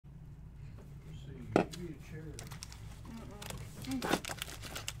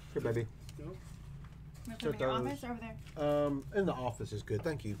Here, baby. In your office or over there? In the office is good.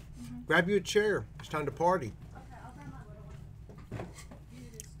 Thank you. Grab you a chair. It's time to party. Okay, I'll grab my little one.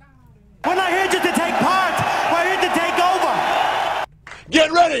 We're not here just to take part. We're here to take over.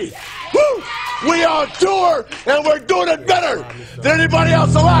 Get ready. Woo! We are on tour, and we're doing it better than anybody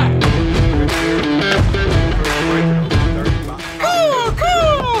else alive.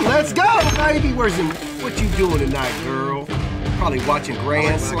 Cool. Let's go, baby. What you doing tonight, girl? Probably watching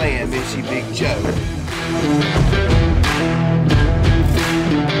Grand Slam, is she, Big Joe?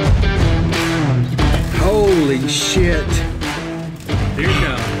 Holy shit. Here you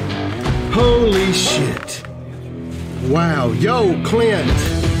go. Holy shit. Wow. Yo, Clint.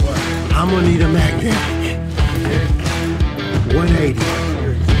 I'm gonna need a magnetic. 180.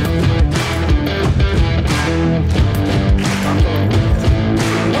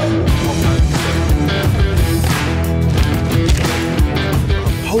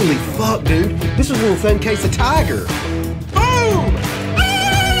 Holy fuck, dude. This was in the same case of Tiger. Boom!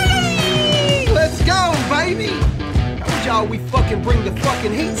 Hey! Let's go, baby! Told y'all we fucking bring the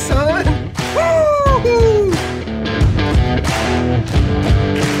fucking heat, son. Woo!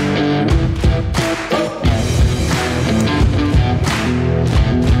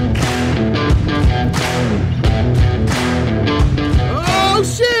 Oh,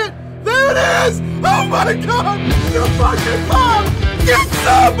 shit! There it is! Oh, my God! The fucking bomb! Get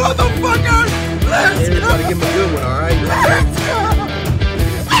some, motherfucker! Let's go! Everybody give him a good one, all right? Let's go!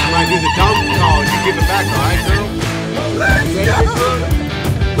 I might do the donkey call and you give it back, all right, girl? Let's go!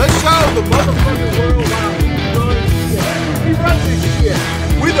 Let's show the motherfucking world why we run this shit.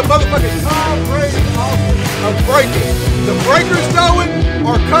 We the motherfucking Tom Brady of breaking. The breakers know it,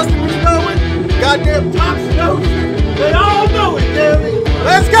 our customers know it, goddamn Tops know it. They all know it, damn it.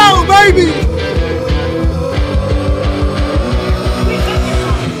 Let's go, baby!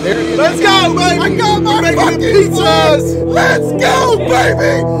 Let's go, baby! I got my fucking pizzas! Let's go,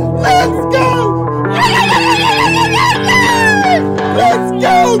 baby! Let's go! Let's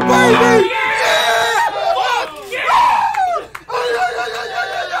go, baby!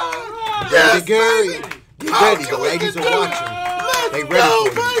 Yes, Gary! Get ready, the ladies are watching. They ready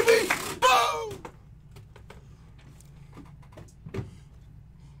for you. Baby! Boom!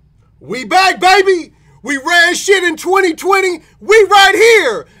 We back, baby! We ran shit in 2020. We right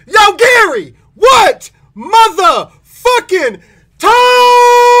here. Yo, Gary, what motherfucking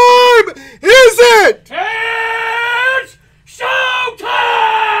time is it? It's showtime!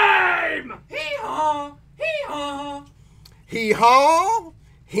 Hee-haw! Hee-haw! Hee-haw,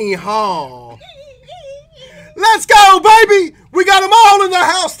 hee-haw. Let's go, baby. We got them all in the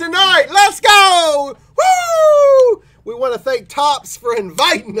house tonight. Let's go. Woo! We want to thank Tops for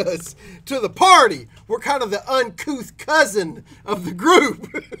inviting us to the party. We're kind of the uncouth cousin of the group.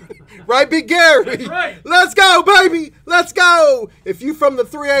 Right, Big Gary? That's right. Let's go, baby. Let's go. If you from the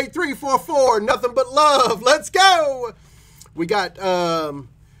 38344, nothing but love. Let's go. We got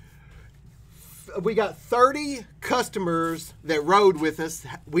 30 customers that rode with us.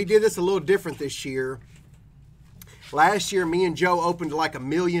 We did this a little different this year. Last year, me and Joe opened like 1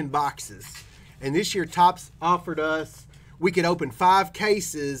 million boxes. And this year, Tops offered us, we could open 5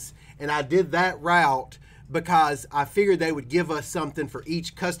 cases, and I did that route because I figured they would give us something for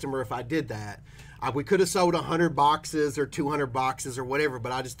each customer if I did that. We could have sold 100 boxes or 200 boxes or whatever,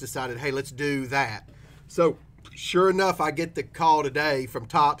 but I just decided, hey, let's do that. So, sure enough, I get the call today from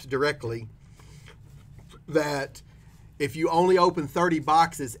Tops directly that if you only open 30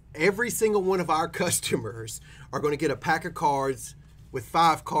 boxes, every single one of our customers are going to get a pack of cards with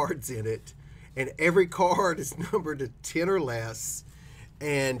 5 cards in it. And every card is numbered to 10 or less,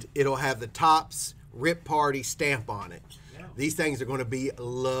 and it'll have the Tops Rip Party stamp on it. Yeah. These things are going to be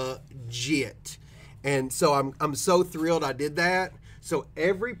legit. And so I'm so thrilled I did that. So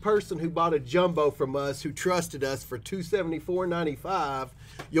every person who bought a jumbo from us, who trusted us for $274.95,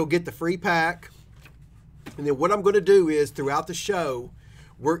 you'll get the free pack. And then what I'm going to do is throughout the show,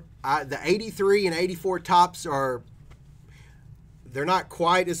 the 83 and 84 Tops are, they're not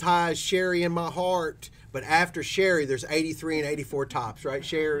quite as high as Sherry in my heart, but after Sherry, there's 83 and 84 Tops, right,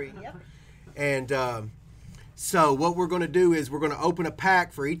 Sherry? Yep. And so what we're going to do is we're going to open a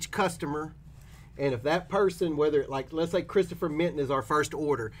pack for each customer. And if that person, whether, like, let's say Christopher Minton is our first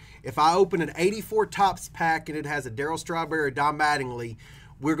order. If I open an 84 Tops pack and it has a Darryl Strawberry or Don Mattingly,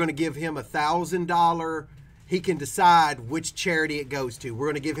 we're going to give him $1,000. He can decide which charity it goes to. We're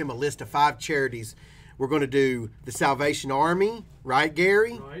going to give him a list of 5 charities. We're going to do the Salvation Army, right,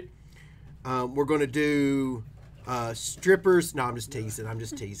 Gary? Right. We're going to do strippers. No, I'm just teasing. I'm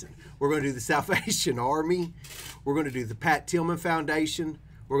just teasing. We're going to do the Salvation Army. We're going to do the Pat Tillman Foundation.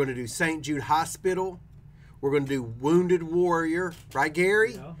 We're going to do St. Jude Hospital. We're going to do Wounded Warrior, right,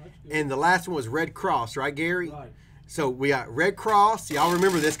 Gary? Yeah, that's good. And the last one was Red Cross, right, Gary? Right. So we got Red Cross. Y'all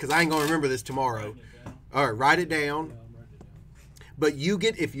remember this because I ain't going to remember this tomorrow. All right, write it down. But you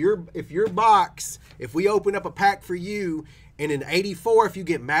get, if your box, if we open up a pack for you, and in 84, if you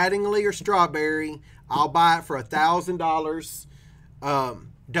get Mattingly or Strawberry, I'll buy it for $1,000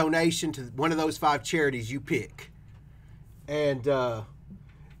 donation to one of those 5 charities you pick. And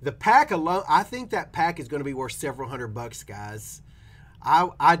the pack alone, I think that pack is going to be worth several $100, guys.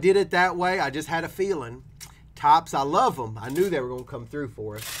 I did it that way. I just had a feeling. Tops, I love them. I knew they were going to come through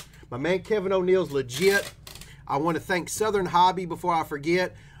for us. My man Kevin O'Neill's legit. I want to thank Southern Hobby before I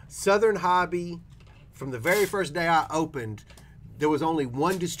forget. Southern Hobby, from the very first day I opened, there was only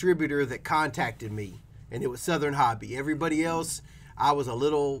one distributor that contacted me, and it was Southern Hobby. Everybody else, I was a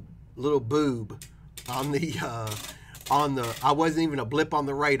little boob on the I wasn't even a blip on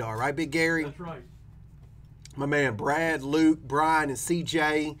the radar, right, Big Gary? That's right. My man Brad, Luke, Brian, and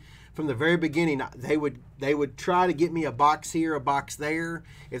CJ, from the very beginning, they would try to get me a box here, a box there.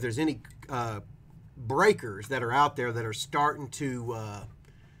 If there's any breakers that are out there that are starting to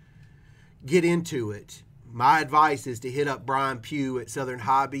get into it, my advice is to hit up Brian Pugh at Southern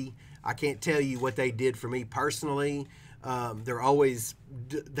Hobby. I can't tell you what they did for me personally.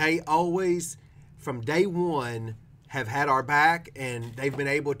 They always, from day one, have had our back, and they've been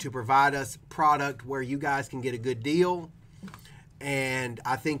able to provide us product where you guys can get a good deal. And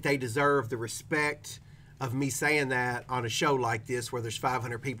I think they deserve the respect of me saying that on a show like this where there's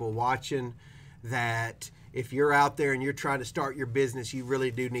 500 people watching, that if you're out there and you're trying to start your business, you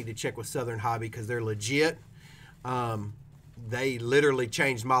really do need to check with Southern Hobby because they're legit. They literally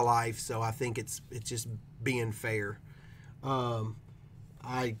changed my life, so I think it's just being fair.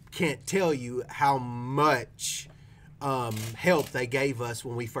 I can't tell you how much help they gave us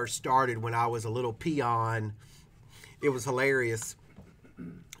when we first started, when I was a little peon. It was hilarious.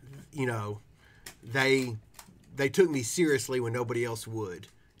 You know, they took me seriously when nobody else would,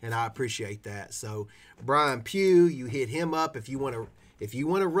 and I appreciate that. So Brian Pugh, you hit him up if you want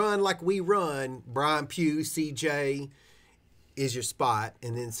to run like we run. Brian Pugh, CJ is your spot,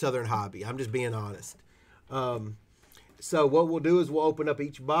 and then Southern Hobby. I'm just being honest. So what we'll do is we'll open up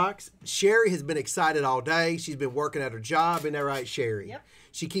each box. Sherry has been excited all day. She's been working at her job. Isn't that right, Sherry? Yep.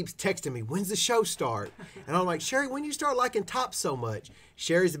 She keeps texting me, when's the show start? And I'm like, Sherry, when you start liking Topps so much?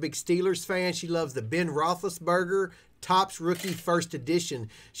 Sherry's a big Steelers fan. She loves the Ben Roethlisberger Topps Rookie First Edition.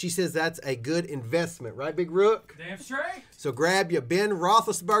 She says that's a good investment. Right, Big Rook? Damn straight. So grab your Ben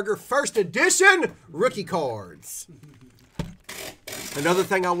Roethlisberger First Edition rookie cards. Another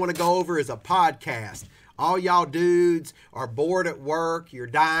thing I want to go over is a podcast. All y'all dudes are bored at work, you're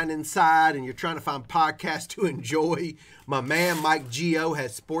dying inside, and you're trying to find podcasts to enjoy. My man Mike Gio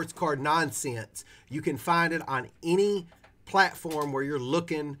has Sports Card Nonsense. You can find it on any platform where you're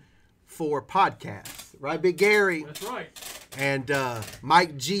looking for podcasts. Right, Big Gary? That's right. And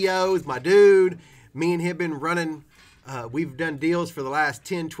Mike Gio is my dude. Me and him been running. We've done deals for the last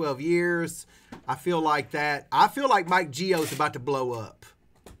 10, 12 years. I feel like Mike Gio is about to blow up.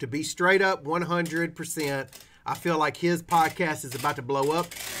 To be straight up 100%, I feel like his podcast is about to blow up.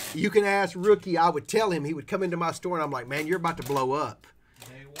 You can ask Rookie. I would tell him, he would come into my store, and I'm like, man, you're about to blow up.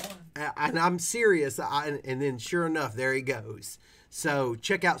 Day one. And I'm serious. And then sure enough, there he goes. So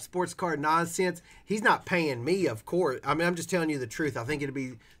check out Sports Card Nonsense. He's not paying me, of course. I mean, I'm just telling you the truth. I think it'll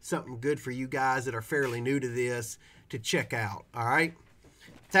be something good for you guys that are fairly new to this to check out. All right?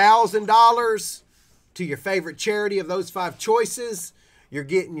 $1,000 to your favorite charity of those 5 choices. You're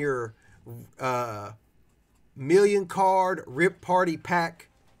getting your million card Rip Party pack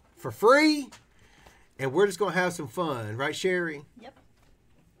for free. And we're just going to have some fun. Right, Sherry? Yep.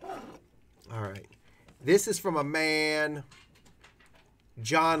 All right. This is from a man,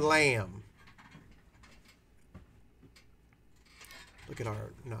 John Lamb. Look at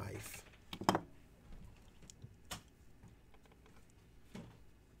our knife.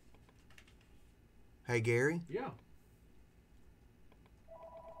 Hey, Gary? Yeah.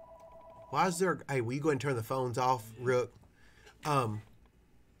 Why is there... Hey, will you go ahead and turn the phones off, Rook? I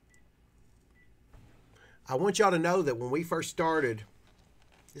want y'all to know that when we first started,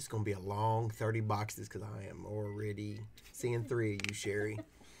 this is going to be a long 30 boxes because I am already seeing 3 of you, Sherry.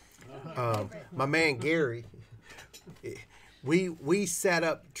 My man, Gary, we set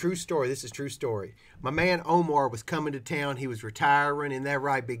up... True story. This is true story. My man, Omar, was coming to town. He was retiring. Isn't that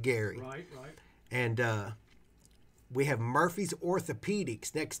right, Big Gary? Right, right. And We have Murphy's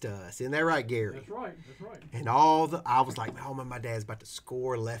Orthopedics next to us. Isn't that right, Gary? That's right. That's right. And I was like, oh, my dad's about to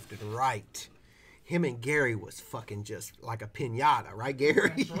score left and right. Him and Gary was fucking just like a pinata, right,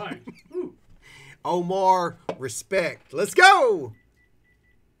 Gary? That's right. Woo. Omar, respect. Let's go.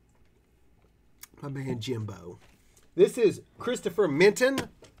 My man Jimbo. This is Christopher Minton.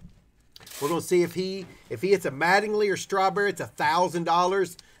 We're gonna see if he hits a Mattingly or Strawberry. It's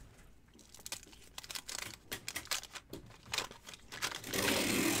 $1,000.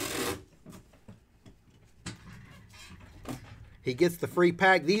 He gets the free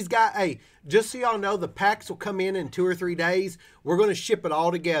pack. These guys, hey, just so y'all know, the packs will come in 2 or 3 days. We're going to ship it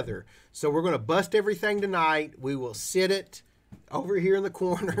all together. So we're going to bust everything tonight. We will sit it over here in the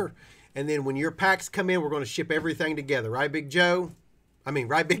corner. And then when your packs come in, we're going to ship everything together. Right, Big Joe? I mean,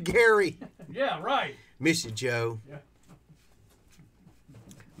 right, Big Gary? Yeah, right. Miss you, Joe. Yeah.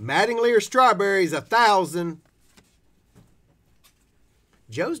 Mattingly or Strawberries, 1,000.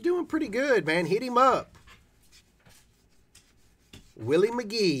 Joe's doing pretty good, man. Hit him up. Willie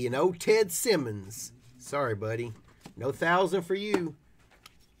McGee and old Ted Simmons. Sorry, buddy. No 1,000 for you.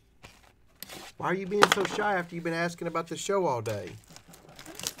 Why are you being so shy after you've been asking about the show all day?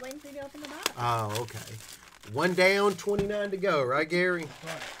 I'm just waiting for you to open the box. Oh, okay. 1 down, 29 to go, right, Gary?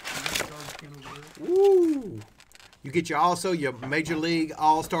 Woo! You get your Major League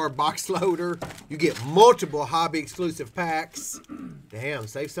All-Star box loader. You get multiple hobby exclusive packs. Damn,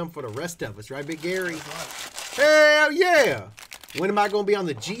 save some for the rest of us, right, Big Gary? Hell yeah! When am I going to be on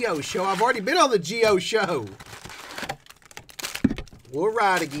the Geo show? I've already been on the Geo show. We'll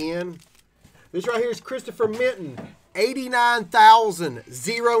ride again. This right here is Christopher Minton.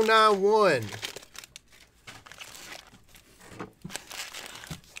 89,091.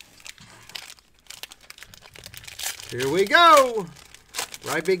 Here we go.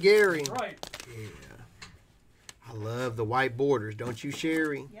 Right, Big Gary? Right. Yeah. I love the white borders, don't you,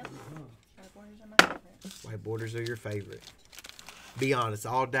 Sherry? Yep. White borders are my favorite. White borders are your favorite. Be honest,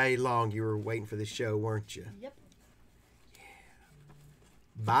 all day long you were waiting for this show, weren't you? Yep.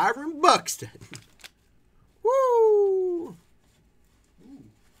 Byron Buxton. Woo!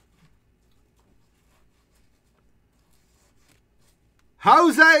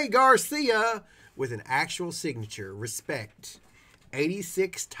 Jose Garcia with an actual signature. Respect.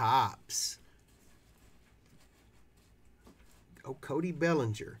 86 tops. Oh, Cody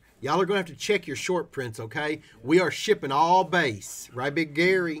Bellinger. Y'all are going to have to check your short prints, okay? We are shipping all base. Right, Big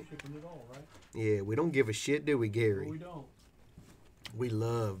Gary? Shipping it all, right? Yeah, we don't give a shit, do we, Gary? No, we don't. We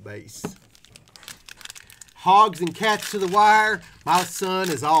love base. Hogs and cats to the wire. My son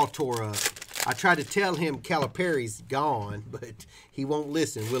is all tore up. I tried to tell him Calipari's gone, but he won't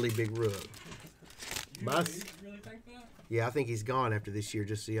listen, Willie Big Rug. You really think that? Yeah, I think he's gone after this year,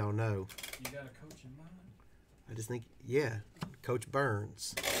 just so y'all know. You got a coach in mind? I just think, yeah, Coach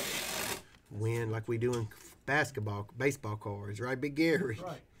Burns. Win like we do in baseball cards, right, Big Gary? That's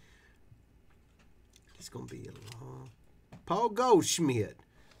right. It's going to be a long... Paul Goldschmidt.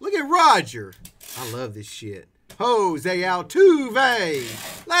 Look at Roger. I love this shit. Jose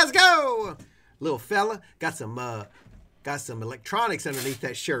Altuve. Let's go. Little fella. Got some electronics underneath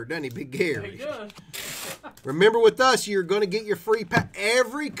that shirt, doesn't he, Big Gary? He does. Remember with us, you're going to get your free pack.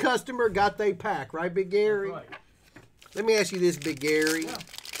 Every customer got their pack, right, Big Gary? That's right. Let me ask you this, Big Gary. Yeah.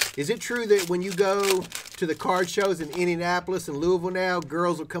 Is it true that when you go to the card shows in Indianapolis and Louisville now,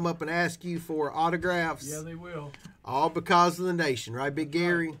 girls will come up and ask you for autographs? Yeah, they will. All because of the nation, right, Big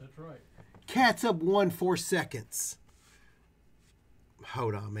Gary? That's right. Cats up 4 seconds.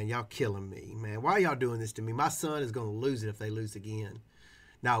 Hold on, man. Y'all killing me, man. Why y'all doing this to me? My son is going to lose it if they lose again.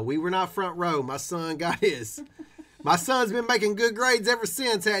 No, we were not front row. My son got his. My son's been making good grades ever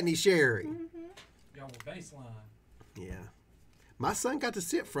since, hadn't he, Sherry? Mm-hmm. Y'all were baseline. Yeah. My son got to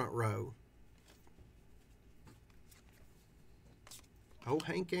sit front row. Oh,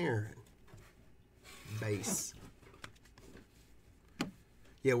 Hank Aaron. Base.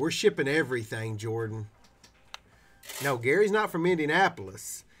 Yeah, we're shipping everything, Jordan. No, Gary's not from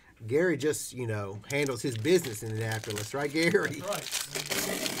Indianapolis. Gary just, handles his business in Indianapolis. Right, Gary? That's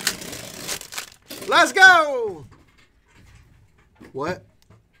right. Let's go! What?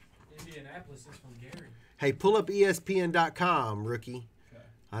 Indianapolis is from Gary. Hey, pull up ESPN.com, rookie. Okay.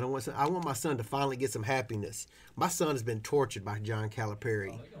 I want my son to finally get some happiness. My son has been tortured by John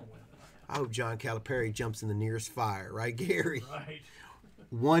Calipari. Oh, they gonna win. I hope John Calipari jumps in the nearest fire. Right, Gary? Right.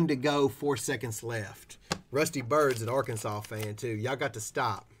 1 to go, 4 seconds left. Rusty Bird's an Arkansas fan, too. Y'all got to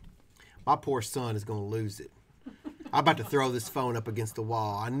stop. My poor son is going to lose it. I'm about to throw this phone up against the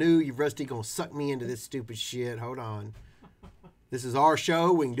wall. I knew you, Rusty, going to suck me into this stupid shit. Hold on. This is our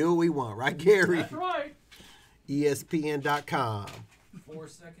show. We can do what we want. Right, Gary? That's right. ESPN.com. 4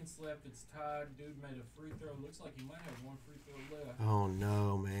 seconds left. It's tied. Dude made a free throw. Looks like he might have 1 free throw left. Oh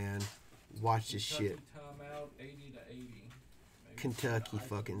no, man! Watch this shit. Timeout, 80 to 80. Maybe Kentucky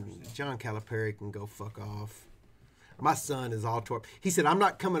fucking John Calipari can go fuck off. My son is all tore. He said, "I'm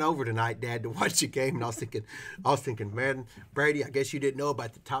not coming over tonight, Dad, to watch the game." And I was thinking, man, Brady, I guess you didn't know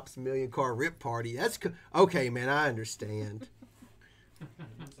about the Tops Million Car Rip Party. That's okay, man. I understand.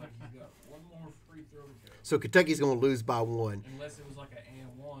 Looks like he's got 1 more free throw to go. So Kentucky's gonna lose by 1. Unless it was like an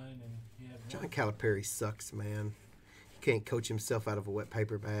and 1 and he had 1. John Calipari sucks, man. He can't coach himself out of a wet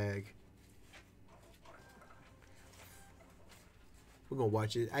paper bag. We're going to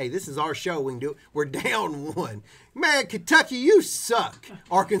watch it. Hey, this is our show. We can do it. We're down 1. Man, Kentucky, you suck.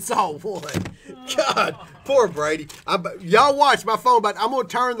 Arkansas won. God, poor Brady. Y'all watch my phone, but I'm going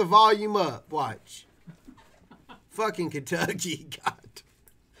to turn the volume up. Watch. Fucking Kentucky. God.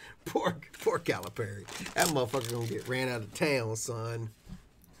 Poor Calipari. That motherfucker going to get ran out of town, son.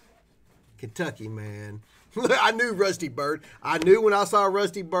 Kentucky, man. I knew Rusty Bird. I knew when I saw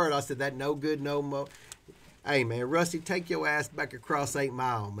Rusty Bird, I said, that no good, no more. Hey, man, Rusty, take your ass back across 8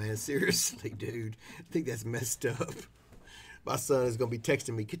 Mile, man. Seriously, dude. I think that's messed up. My son is going to be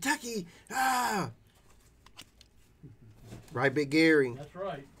texting me, Kentucky, ah! Right, Big Gary? That's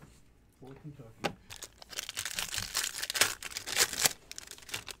right. For Kentucky.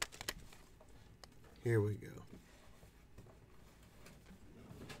 Here we go.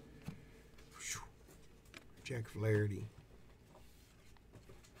 Jack Flaherty.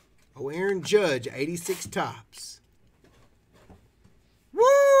 Oh, Aaron Judge, 86 tops.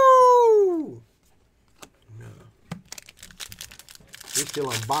 Woo! No. We're still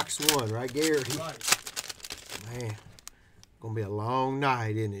on box 1, right, Gary? Right. Man, gonna be a long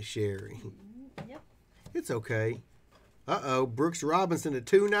night, isn't it, Sherry? Yep. It's okay. Uh-oh, Brooks Robinson at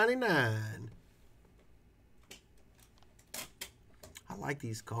 $2.99. I like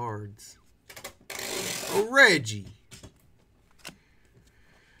these cards. Oh, Reggie.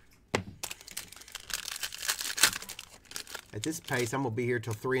 At this pace, I'm gonna be here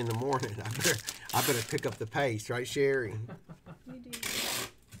till 3 in the morning. I better pick up the pace, right, Sherry? You do. I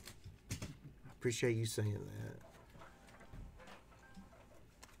appreciate you saying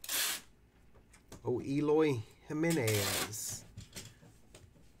that. Oh, Eloy Jimenez.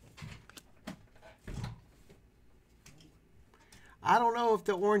 I don't know if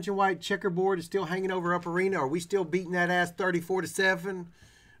the orange and white checkerboard is still hanging over Up Arena. Are we still beating that ass 34-7?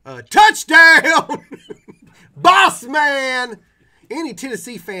 Touchdown! Boss man! Any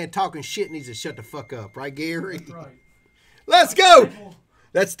Tennessee fan talking shit needs to shut the fuck up, right, Gary? That's right. Let's go!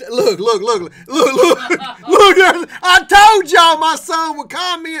 That's look. I told y'all my son would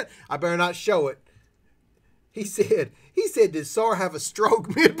comment. I better not show it. He said, did Sar have a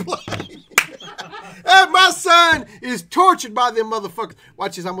stroke mid-play? And my son is tortured by them motherfuckers.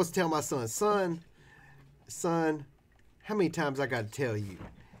 Watch this. I'm going to tell my son, son, how many times I got to tell you?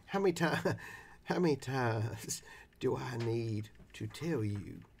 How many times do I need to tell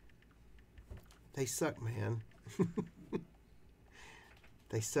you? They suck, man.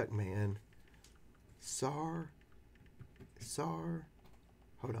 They suck, man. Sar,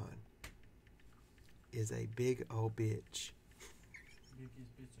 hold on, is a big old bitch.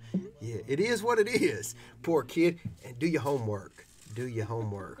 Yeah, it is what it is. Poor kid. And do your homework. Do your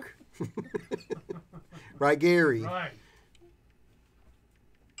homework. Right, Gary? Right.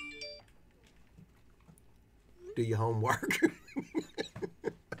 Do your homework.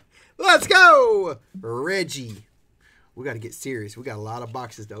 Let's go, Reggie. We got to get serious. We got a lot of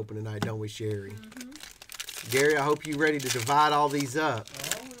boxes to open tonight, don't we, Sherry? Mm-hmm. Gary, I hope you're ready to divide all these up.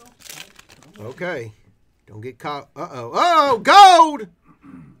 Oh, Okay. Don't get caught. Uh-oh. Oh, gold!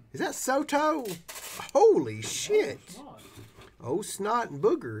 Is that Soto? Holy shit. Oh, snot and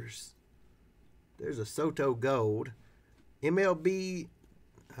boogers. There's a Soto gold. MLB,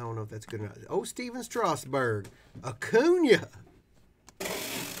 I don't know if that's good enough. Oh, Steven Strasburg. Acuna.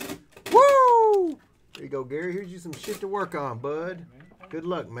 Woo! There you go, Gary. Here's you some shit to work on, bud. Good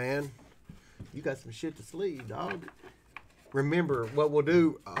luck, man. You got some shit to sleeve, dog. Remember, what we'll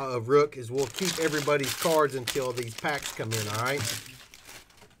do, Rook, is we'll keep everybody's cards until these packs come in, all right?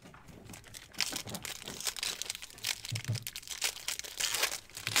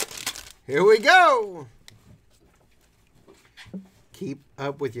 Here we go. Keep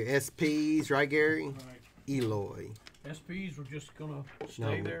up with your SPs, right, Gary? Right. Eloy. SPs were just going to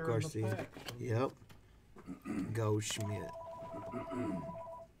stay there in the pack. Yep. Goldschmidt.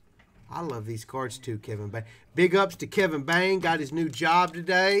 I love these cards too, Kevin Bang. Big ups to Kevin Bang. Got his new job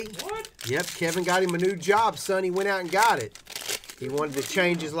today. What? Yep, Kevin got him a new job, son. He went out and got it. He wanted to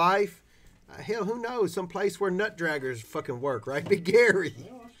change his life. Hell, who knows? Some place where nut draggers fucking work, right, Big Gary?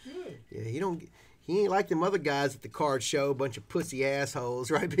 Well, that's good. Yeah, he ain't like them other guys at the card show, bunch of pussy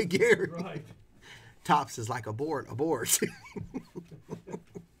assholes, right, Big Gary? Right. Tops is like abort.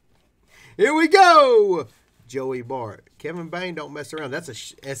 Here we go. Joey Bart. Kevin Bain don't mess around. That's a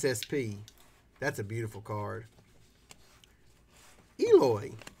SSP. That's a beautiful card.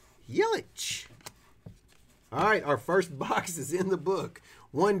 Eloy Yelich. All right, our first box is in the book.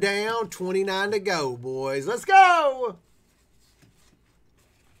 1 down, 29 to go, boys. Let's go.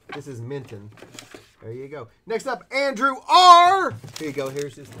 This is Minton. There you go. Next up, Andrew R. Here you go.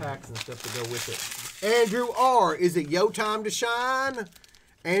 Here's his packs and stuff to go with it. Andrew R. Is it yo time to shine?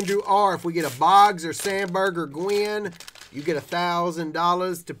 Andrew R. If we get a Boggs or Sandberg or Gwynn, you get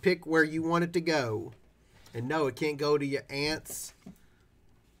 $1,000 to pick where you want it to go. And no, it can't go to your aunt's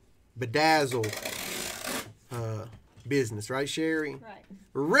bedazzle business, right, Sherry? Right.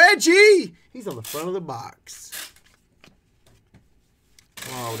 Reggie! He's on the front of the box.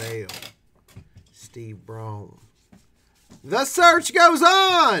 Claudel. Steve Braun. The search goes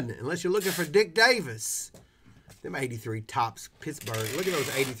on! Unless you're looking for Dick Davis. Them 83 tops Pittsburgh. Look at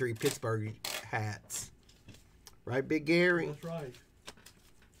those 83 Pittsburgh hats. Right, Big Gary? That's right.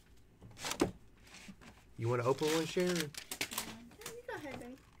 You want to open one, Sherry? You go ahead,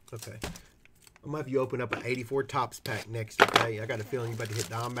 babe. Okay. I'm going to have you open up an 84 tops pack next, okay? I got a feeling you're about to hit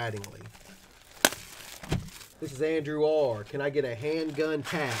Don Mattingly. This is Andrew R. Can I get a handgun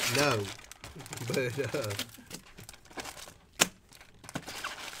tap? No. But,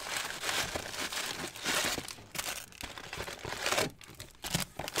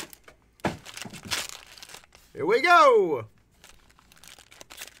 here we go.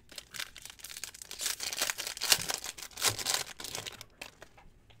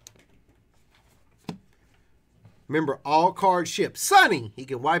 Remember, all cards ship. Sonny, he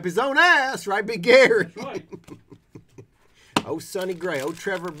can wipe his own ass, right, Big Gary? That's right. Oh, Sonny Gray. Oh,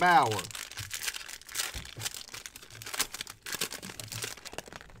 Trevor Bauer.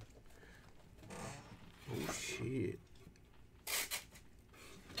 Oh, shit.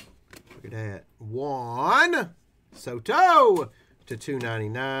 Look at that. One. Soto to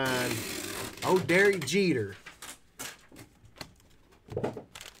 $2.99. Oh, Derek Jeter.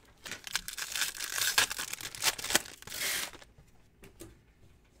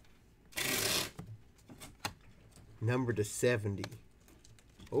 Number to 70.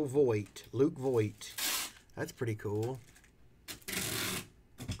 Oh, Voigt. Luke Voigt. That's pretty cool.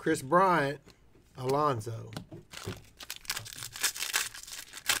 Chris Bryant. Alonzo.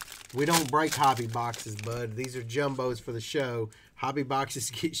 We don't break hobby boxes, bud. These are jumbos for the show. Hobby boxes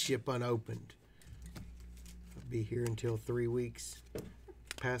get shipped unopened. I'll be here until 3 weeks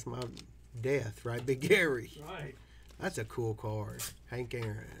past my death, right, Big Gary? Right. That's a cool card. Hank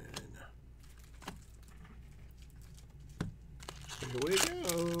Aaron. Here we go.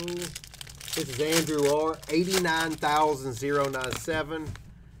 This is Andrew R. 89,097.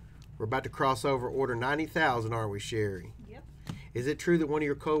 We're about to cross over order 90,000, aren't we, Sherry? Yep. Is it true that one of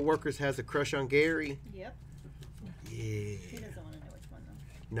your co-workers has a crush on Gary? Yep. Yeah. He doesn't want to know which one, though.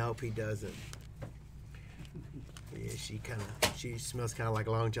 Nope, he doesn't. Yeah, she smells kind of like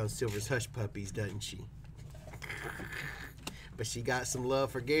Long John Silver's Hush Puppies, doesn't she? But she got some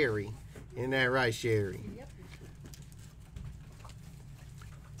love for Gary. Isn't that right, Sherry? Yep.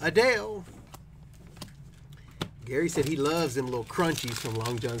 Adele. Gary said he loves them little crunchies from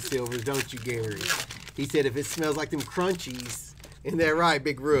Long John Silver's, don't you, Gary? He said if it smells like them crunchies, isn't that right,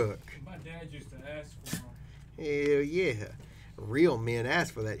 Big Rook? My dad used to ask for them. Hell yeah. Real men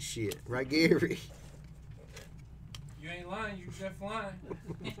ask for that shit, right, Gary? You ain't lying, you just lying.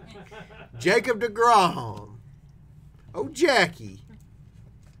 Jacob DeGrom. Oh, Jackie.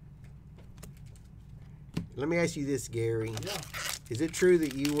 Let me ask you this, Gary. Yeah, Is it true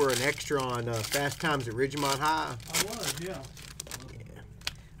that you were an extra on Fast Times at Ridgemont High? I was, yeah. Yeah.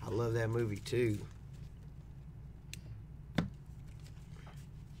 I love that movie, too.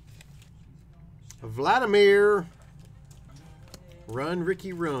 Vladimir. Run,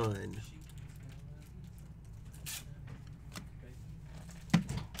 Ricky, run.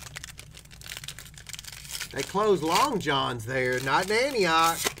 They closed Long John's there, not in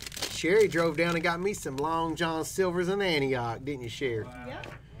Antioch. Sherry drove down and got me some Long John Silvers in Antioch, didn't you, Sherry? Yep.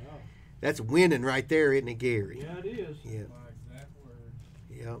 Wow. That's winning right there, isn't it, Gary? Yeah, it is. Yeah. My exact words.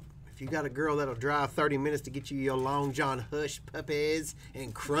 Yep. If you got a girl that'll drive 30 minutes to get you your Long John Hush Puppies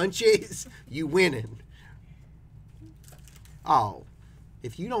and Crunchies, you winning. Oh,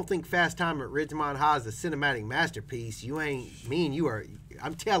 if you don't think Fast Time at Ridgemont High is a cinematic masterpiece, you ain't, me and you are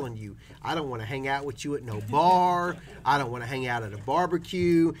I'm telling you, I don't want to hang out with you at no bar. I don't want to hang out at a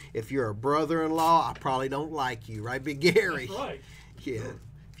barbecue. If you're a brother-in-law, I probably don't like you, right, Big Gary? That's right. Yeah.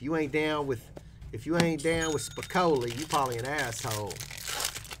 If you ain't down with Spicoli, you probably an asshole.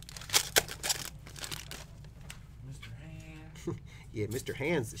 Mr. Hand. Yeah, Mr.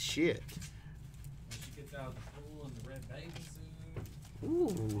 Hand's the shit. Once you get out of the pool in the red bathing suit.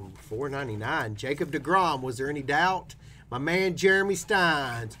 Ooh, $4.99. Jacob DeGrom. Was there any doubt? My man Jeremy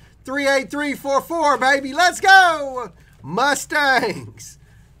Steins. 38344, baby. Let's go. Mustangs.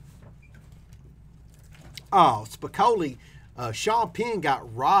 Oh, Spicoli. Sean Penn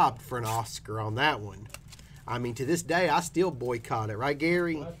got robbed for an Oscar on that one. I mean, to this day, I still boycott it. Right,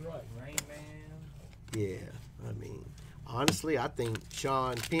 Gary? That's right. Rain Man. Yeah. I mean, honestly, I think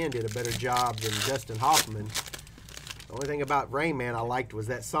Sean Penn did a better job than Dustin Hoffman. The only thing about Rain Man I liked was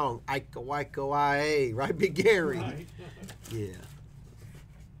that song, Ika Waika Ia, right, Big Gary? Right. Yeah.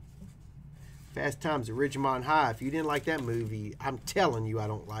 Fast Times at Ridgemont High. If you didn't like that movie, I'm telling you I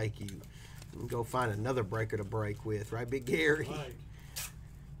don't like you. You can go find another breaker to break with, right, Big Gary? Right.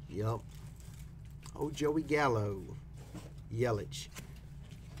 Yep. Oh, Joey Gallo. Yelich.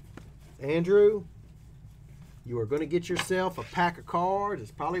 Andrew, you are going to get yourself a pack of cards. It's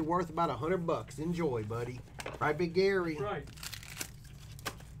probably worth about $100. Enjoy, buddy. Right, Big Gary? Right.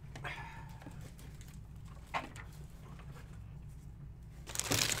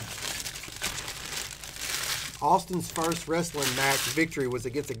 Austin's first wrestling match victory was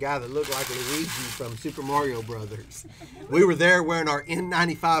against a guy that looked like Luigi from Super Mario Brothers. We were there wearing our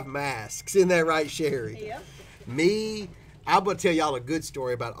N95 masks. Isn't that right, Sherry? Yep. Me, I'm going to tell y'all a good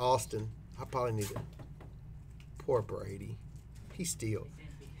story about Austin. I probably need to. Poor Brady.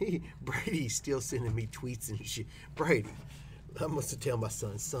 Brady's still sending me tweets and shit. Brady, I must tell my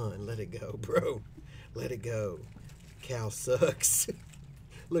son, let it go, bro. Let it go. Cal sucks.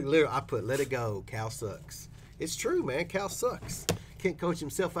 Look, literally, I put, let it go. Cal sucks. It's true, man. Cal sucks. Can't coach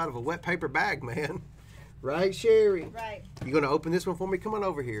himself out of a wet paper bag, man. Right, Sherry? Right. You going to open this one for me? Come on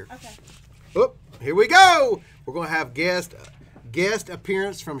over here. Okay. Oh, here we go. We're going to have guest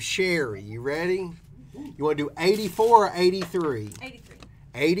appearance from Sherry. You ready? You want to do 84 or 83? 83.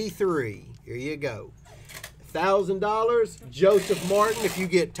 83. Here you go. $1,000. Joseph Martin. If you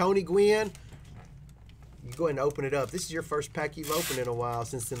get Tony Gwynn, you go ahead and open it up. This is your first pack you've opened in a while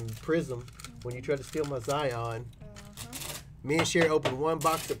since in Prism when you tried to steal my Zion. Me and Sherry opened one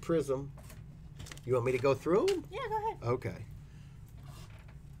box of Prism. You want me to go through them? Yeah, go ahead. Okay.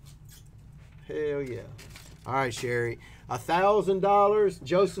 Hell yeah. All right, Sherry. $1,000,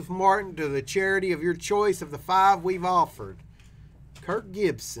 Joseph Martin, to the charity of your choice of the 5 we've offered. Kirk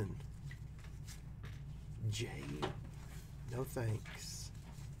Gibson. Jay. No thanks.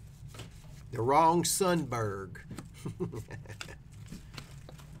 The wrong Sunberg.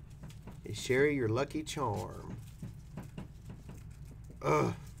 Is Sherry your lucky charm?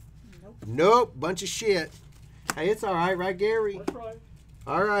 Ugh. Nope. Bunch of shit. Hey, it's all right, Gary? That's right.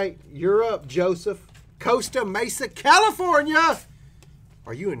 All right, you're up, Joseph. Costa Mesa, California.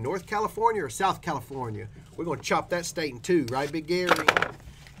 Are you in North California or South California? We're going to chop that state in two, right, Big Gary?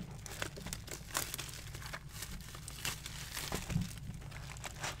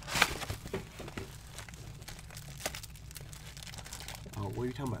 Oh, what are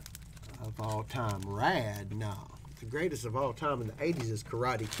you talking about? Of all time. Rad? No. The greatest of all time in the 80s is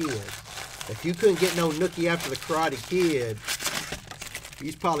Karate Kid. If you couldn't get no nookie after the Karate Kid,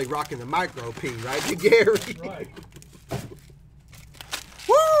 he's probably rocking the micro P, right, Big Gary? Right.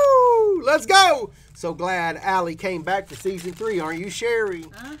 Woo! Let's go! So glad Allie came back for season 3, aren't you, Sherry?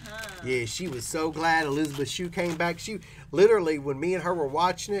 Uh-huh. Yeah, she was so glad Elizabeth Shue came back. She literally, when me and her were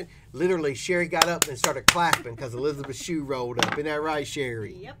watching it, literally Sherry got up and started clapping because Elizabeth Shue rolled up. Isn't that right,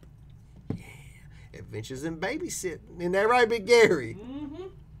 Sherry? Yep. Yeah. Adventures in Babysitting. Isn't that right, Big Gary? Mm-hmm.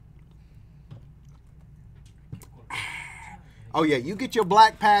 Oh, yeah, you get your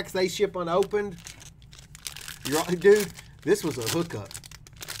black packs. They ship unopened. Dude, this was a hookup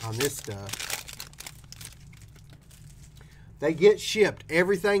on this stuff. They get shipped.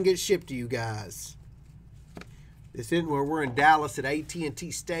 Everything gets shipped to you guys. This isn't where we're in Dallas at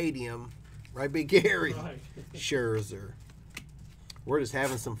AT&T Stadium. Right, Big Gary? Right. Scherzer. We're just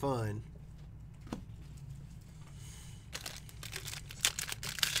having some fun.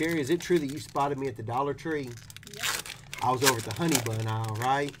 Sherry, is it true that you spotted me at the Dollar Tree? Yep. I was over at the Honey Bun aisle,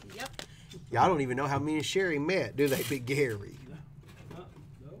 right? Yep. Y'all don't even know how me and Sherry met, do they, Big Gary?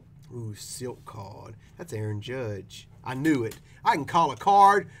 No. Ooh, silk card. That's Aaron Judge. I knew it. I can call a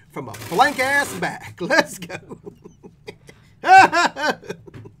card from a blank ass back. Let's go.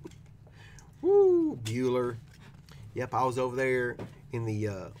 Woo, Bueller. Yep, I was over there in the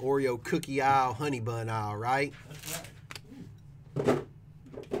Oreo cookie aisle, honey bun aisle, right? That's right.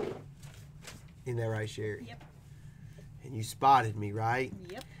 Isn't that right, Sherry? Yep. And you spotted me, right?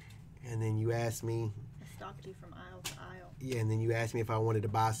 Yep. And then you asked me, I stalked you from aisle to aisle. yeah, and then you asked me if I wanted to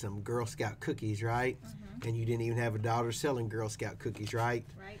buy some Girl Scout cookies, right? And you didn't even have a daughter selling Girl Scout cookies, right?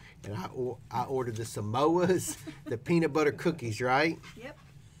 Right. And I ordered the Samoas, the peanut butter cookies, right? Yep.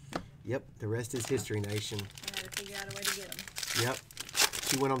 Yep, the rest is history, nation. I had to figure out a way to get them. Yep.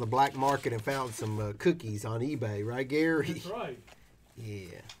 She went on the black market and found some cookies on eBay, right, Gary? That's right.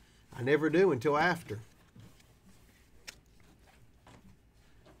 Yeah. I never do until after.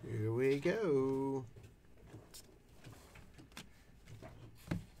 Here we go.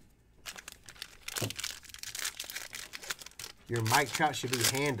 Your mic trout should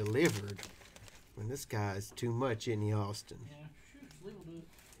be hand delivered. When this guy's too much, isn't he, Austin? Yeah, shoot, Sleeve will do it.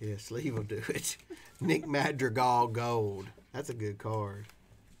 Yeah, Sleeve will do it. Nick Madrigal Gold. That's a good card.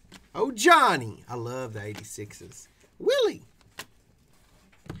 Oh, Johnny. I love the 86s. Willie.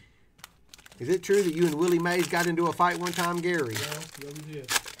 Is it true that you and Willie Mays got into a fight one time, Gary? Yeah, we did.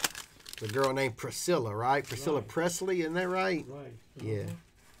 The girl named Priscilla, right? Priscilla Right. Presley, isn't that right? Right. Yeah.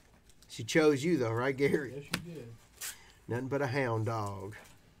 She chose you, though, right, Gary? Yes, you did. Nothing but a hound dog.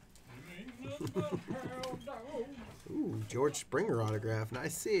 Ain't nothing but a hound dog. Ooh, George Springer autograph.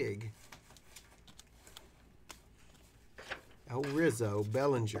 Nice sig. Oh, Rizzo,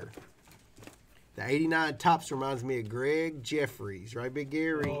 Bellinger. The 89 tops reminds me of Greg Jeffries, right, Big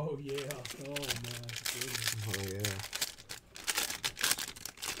Gary? Oh, yeah. Oh, my goodness. Oh, yeah.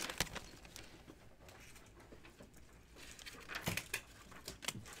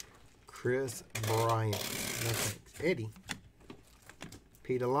 Chris Bryant. No thanks. Eddie.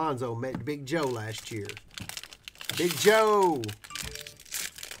 Pete Alonso met Big Joe last year. Big Joe!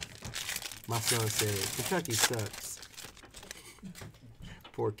 My son said, Kentucky sucks.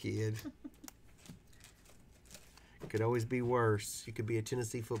 Poor kid. Could always be worse. You could be a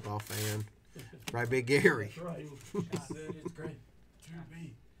Tennessee football fan. Right, Big Gary? That's right. I said it's great to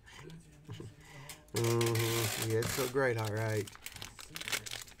be. Yeah, it's so great, all right.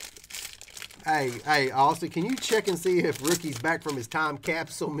 Hey, Austin, can you check and see if Rookie's back from his time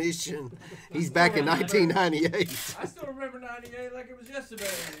capsule mission? He's back in 1998. I still remember 98 like it was yesterday.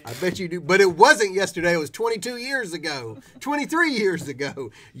 I bet you do. But it wasn't yesterday. It was 22 years ago. 23 years ago.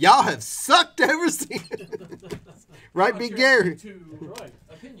 Y'all have sucked ever since. Right, Big Gary? Two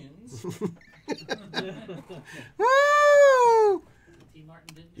opinions. Woo! T.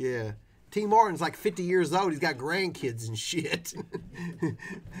 Martin did. Yeah. T. Martin's like 50 years old. He's got grandkids and shit.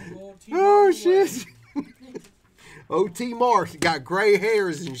 Oh, shit. Oh, T. Martin got gray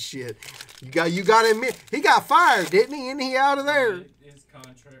hairs and shit. You got to admit, he got fired, didn't he? Isn't he out of there? His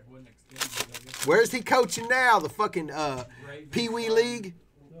contract wasn't extended, I guess. Where's he coaching now? The fucking Pee Wee League?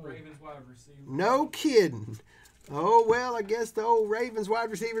 Ravens wide receiver. No kidding. Oh, well, I guess the old Ravens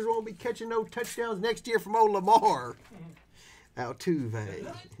wide receivers won't be catching no touchdowns next year from old Lamar.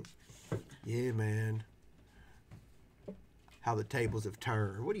 Altuve. Yeah, man. How the tables have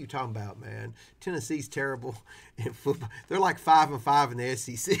turned. What are you talking about, man? Tennessee's terrible in football. They're like 5-5 in the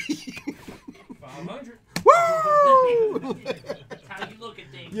SEC. 500. Woo! That's how you look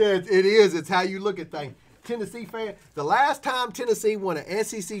at things. Yeah, it is. It's how you look at things. Tennessee fan, the last time Tennessee won an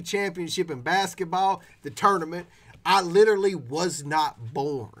SEC championship in basketball, the tournament, I literally was not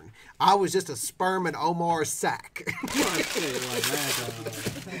born. I was just a sperm in Omar's sack.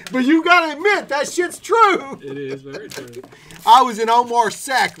 But you gotta admit, that shit's true. It is very true. I was in Omar's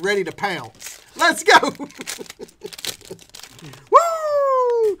sack ready to pounce. Let's go.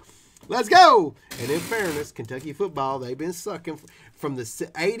 Woo! Let's go. And in fairness, Kentucky football, they've been sucking from the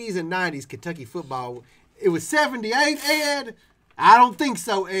 80s and 90s. Kentucky football, it was 78, Ed. I don't think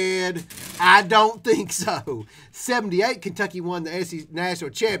so, Ed. I don't think so. 78, Kentucky won the SEC National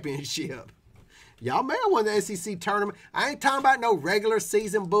Championship. Y'all may have won the SEC tournament. I ain't talking about no regular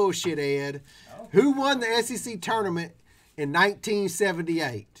season bullshit, Ed. Who won the SEC tournament in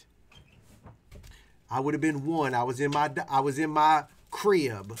 1978? I would have been one. I was in my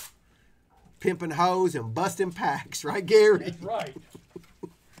crib, pimping hoes and busting packs, right, Gary? That's right.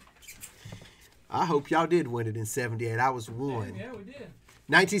 I hope y'all did win it in 78. I was one. Yeah, we did.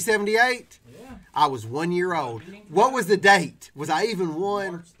 1978? Yeah. I was 1 year old. What was the date? Was I even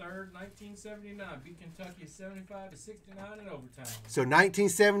one? March 3rd, 1979. Beat Kentucky 75-69 in overtime. So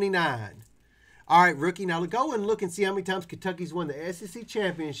 1979. All right, Rookie. Now go and look and see how many times Kentucky's won the SEC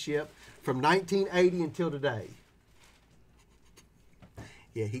championship from 1980 until today.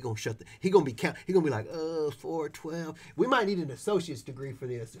 Yeah, he gonna be like, 412. We might need an associate's degree for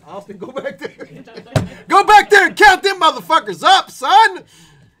this. Austin, go back there. Go back there. here and count them motherfuckers up, son.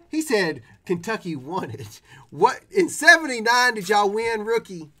 He said Kentucky won it. What in '79 did y'all win,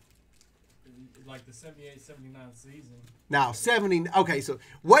 rookie? Like the 78-79 season. Now 70. Okay, so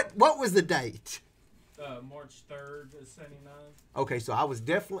what was the date? March 3rd, '79. Okay, so I was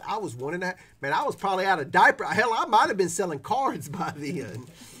 1.5. Man, I was probably out of diaper. Hell, I might have been selling cards by then.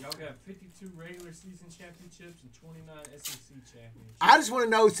 Y'all got 52 regular season championships and 29 SEC championships. I just want to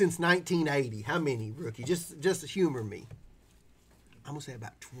know since 1980, how many, rookie? Just humor me. I'm gonna say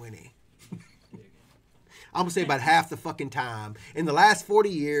about 20. I'm gonna say about half the fucking time. In the last 40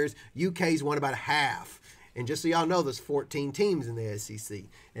 years, UK's won about half. And just so y'all know, there's 14 teams in the SEC.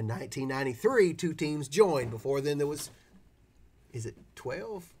 In 1993, 2 teams joined. Before then, there was, is it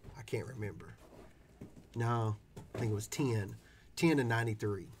 12? I can't remember. No, I think it was 10. 10 in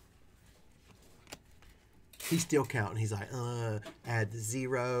 93. He's still counting. He's like, add the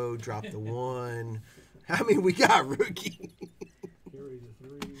 0, drop the 1. How many we got, rookie? Carry the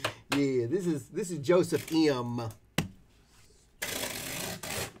 3. Yeah, this is Joseph M.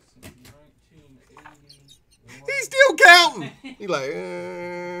 He's still counting. He's like,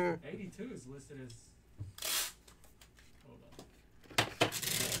 82 is listed as. Hold on.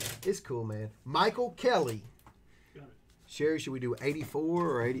 It's cool, man. Michael Kelly. Got it. Sherry, should we do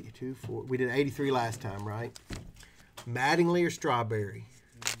 84 or 82? We did 83 last time, right? Mattingly or Strawberry?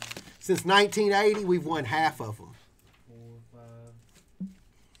 Since 1980, we've won half of them. 4, 5, 6.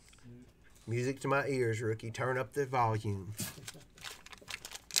 Music to my ears, rookie. Turn up the volume.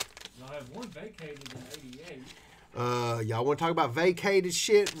 I have one vacated in '88. Y'all want to talk about vacated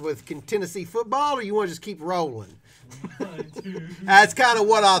shit with Tennessee football, or you want to just keep rolling? 1, 2, That's kind of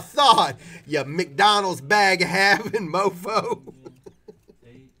what I thought. You McDonald's bag of having mofo.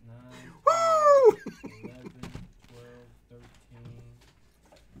 8, 9, Woo! 11, 12, 13,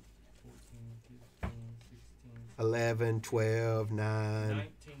 14, 15, 16, 11, 12, 9. 19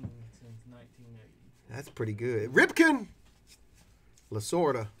 since 1980. That's pretty good. Ripken.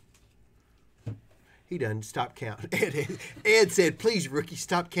 Lasorda. He done stop counting. Ed said, please, rookie,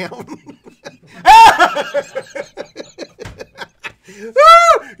 stop counting.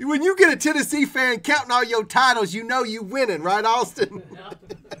 When you get a Tennessee fan counting all your titles, you know you winning, right, Austin?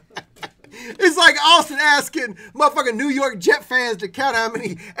 It's like Austin asking motherfucking New York Jet fans to count how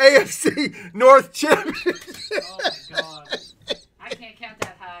many AFC North championships. Oh my God. I can't count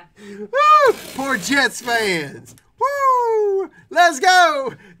that high. Woo! Poor Jets fans. Woo! Let's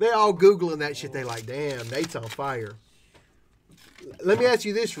go. They're all Googling that shit. They like, damn, Nate's on fire. Let me ask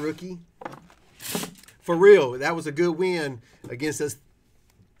you this, rookie. For real, that was a good win against us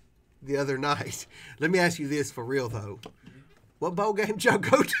the other night. Let me ask you this for real, though. What bowl game did y'all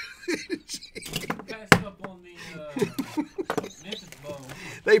go to? Passed up on the Memphis Bowl.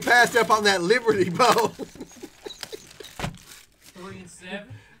 They passed up on that Liberty Bowl. 3 and 7.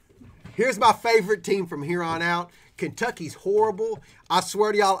 Here's my favorite team from here on out. Kentucky's horrible. I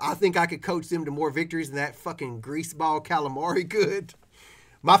swear to y'all, I think I could coach them to more victories than that fucking greaseball calamari could.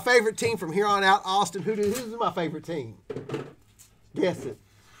 My favorite team from here on out, Austin. Who's my favorite team? Guess it.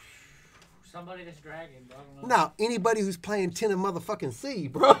 Somebody that's dragging, bro. I don't know. No, anybody who's playing 10 and motherfucking C,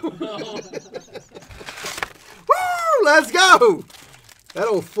 bro. Woo! Let's go. That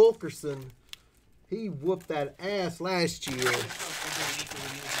old Fulkerson, he whooped that ass last year.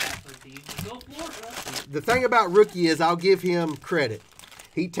 Go Florida. The thing about Rookie is I'll give him credit.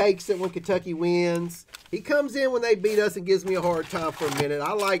 He takes it when Kentucky wins. He comes in when they beat us and gives me a hard time for a minute.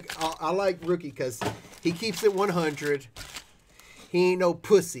 I like Rookie because he keeps it 100. He ain't no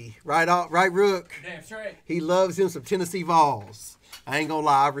pussy. Right, Rook? Damn straight. He loves him some Tennessee Vols. I ain't gonna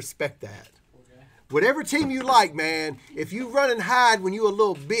lie, I respect that. Okay. Whatever team you like, man. If you run and hide when you a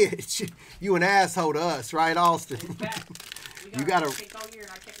little bitch, you an asshole to us, right, Austin? You gotta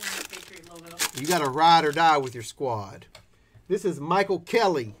ride or die with your squad. This is Michael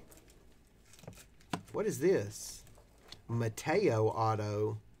Kelly. What is this? Mateo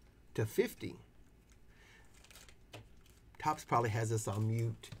auto to 50. Tops probably has us on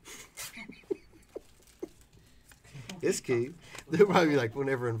mute. It's cute. They'll probably be like, we're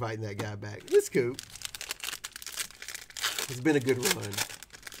never inviting that guy back. It's cool. It's been a good run.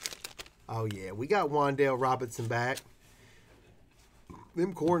 Oh, yeah. We got Wandale Robinson back.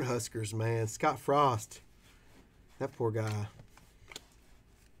 Them Cornhuskers, man. Scott Frost. That poor guy.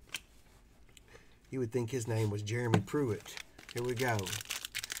 You would think his name was Jeremy Pruitt. Here we go.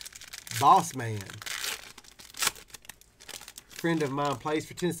 Boss Man. Friend of mine plays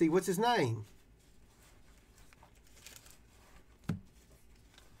for Tennessee. What's his name?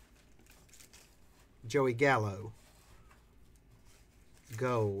 Joey Gallo.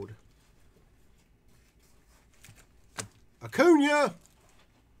 Gold. Acuna.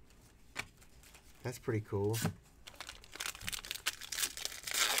 That's pretty cool.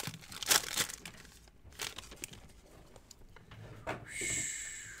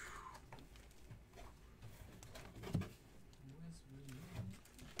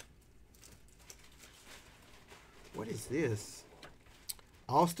 What is this?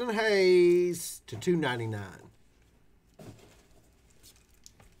 Austin Hayes to $2.99.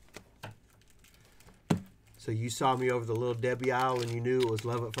 So you saw me over the Little Debbie aisle and you knew it was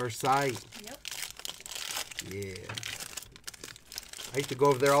love at first sight? Yep. Yeah. I used to go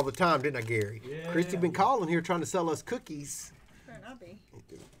over there all the time, didn't I, Gary? Yeah. Christy been calling here trying to sell us cookies. Sure, I'll be.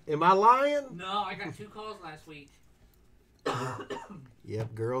 Am I lying? No, I got 2 calls last week.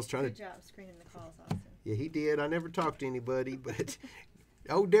 Yep, girls trying Good to... job screening the calls, Austin. Yeah, he did. I never talked to anybody, but...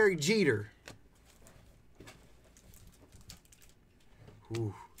 Oh, Derek Jeter.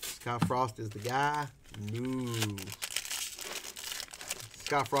 Ooh, Scott Frost is the guy. No.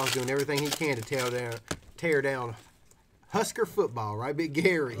 Scott Frost doing everything he can to tear down Husker football, right, Big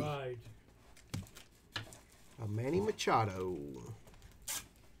Gary? Right. A Manny Machado.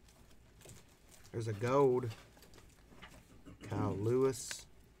 There's a gold. Kyle Lewis.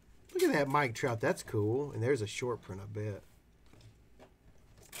 Look at that Mike Trout. That's cool. And there's a short print, I bet.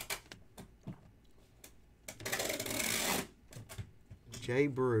 Jay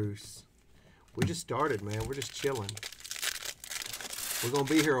Bruce. We just started, man. We're just chilling. We're going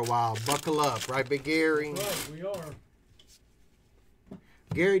to be here a while. Buckle up, right, Big Gary? Right, we are.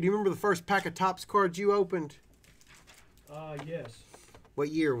 Gary, do you remember the first pack of Topps cards you opened? Yes. What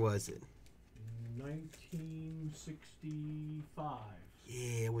year was it? 1965.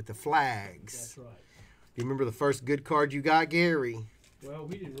 Yeah, with the flags. That's right. Do you remember the first good card you got, Gary? Well,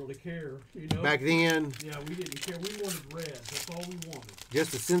 we didn't really care, you know. Back then, Yeah, we didn't care. We wanted red. That's all we wanted.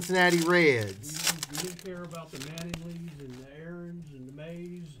 just the Cincinnati Reds. We didn't care about the Mattingleys and the Aarons and the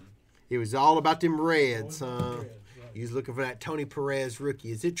Mays. It was all about them Reds, Always about huh? the Reds, right. You was looking for that Tony Perez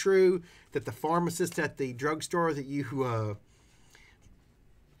rookie. Is it true that the pharmacist at the drugstore that you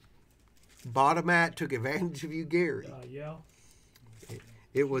bought him at took advantage of you, Gary? Yeah.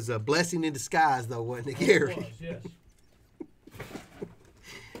 It was a blessing in disguise, though, wasn't it, It Gary? was, yes.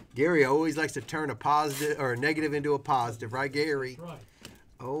 Gary always likes to turn a positive or a negative into a positive, right, Gary? Right.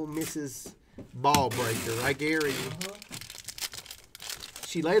 Oh, Mrs. Ballbreaker, right, Gary? Uh-huh.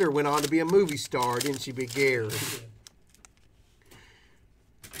 She later went on to be a movie star, didn't she, Big Gary?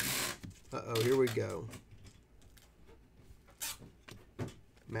 Uh-oh, here we go.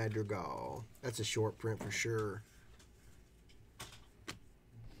 Madrigal. That's a short print for sure.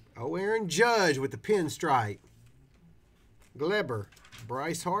 Oh, Aaron Judge with the pinstripe. Gleber.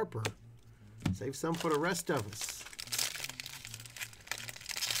 Bryce Harper. Save some for the rest of us.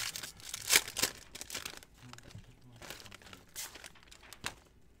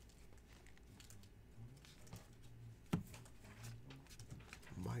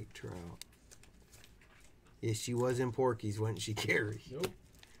 Mike Trout. Yes, she was in Porky's, wasn't she, Gary? Nope.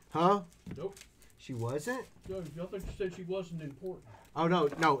 Huh? Nope. She wasn't? No, I thought you said she wasn't important. Oh, no,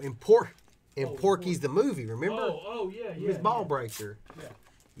 in Oh, Porky's the movie, remember? Oh, yeah, yeah. Miss Ballbreaker. Yeah.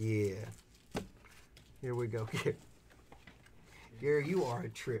 Yeah. Here we go. Gary, you are a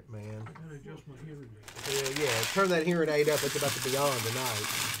trip, man. I gotta adjust my hearing aid. Yeah. Turn that hearing aid up. It's about to be on tonight.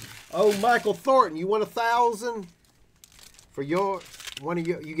 Oh, Michael Thornton, you want 1,000 for your one of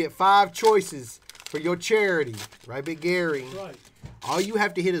your? You get 5 choices for your charity, right, Big Gary? Right. All you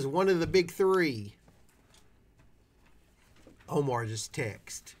have to hit is one of the big 3. Omar just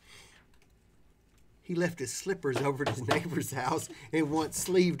text. He left his slippers over at his neighbor's house and wants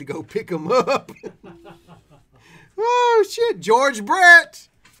Sleeve to go pick them up. Oh, shit. George Brett.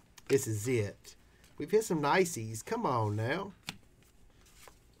 This is it. We've hit some niceys. Come on now.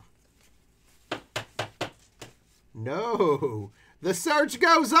 No. The search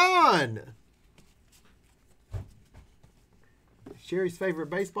goes on. Sherry's favorite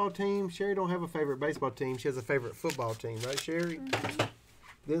baseball team. Sherry don't have a favorite baseball team. She has a favorite football team. Right, Sherry? Mm-hmm.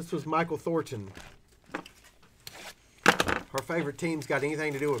 This was Michael Thornton. Her favorite team's got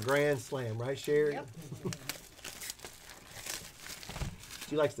anything to do with Grand Slam, right, Sherry? Yep.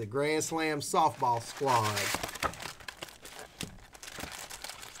 She likes the Grand Slam softball squad.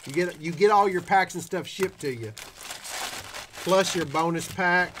 You get all your packs and stuff shipped to you, plus your bonus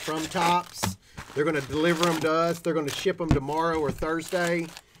pack from Topps. They're going to deliver them to us. They're going to ship them tomorrow or Thursday.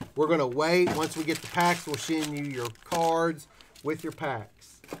 We're going to wait. Once we get the packs, we'll send you your cards with your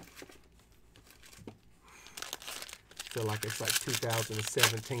packs. Feel like it's like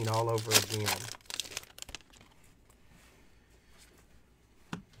 2017 all over again.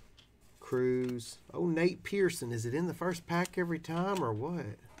 Cruz. Oh, Nate Pearson. Is it in the first pack every time or what?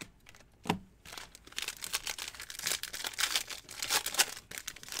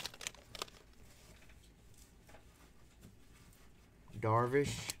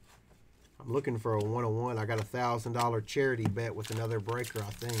 Darvish. I'm looking for a 101. I got a $1,000 charity bet with another breaker,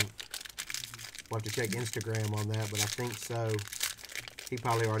 I think. We'll have to check Instagram on that, but I think so. He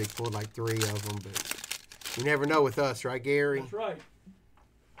probably already pulled like 3 of them, but you never know with us, right, Gary? That's right.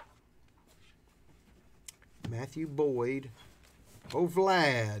 Matthew Boyd. Oh,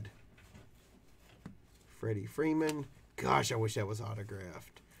 Vlad. Freddie Freeman. Gosh, I wish that was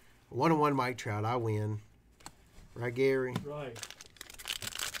autographed. 101 Mike Trout. I win. Right, Gary? Right.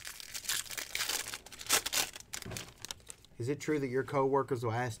 Is it true that your coworkers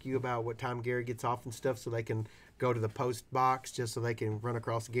will ask you about what time Gary gets off and stuff so they can go to the post box just so they can run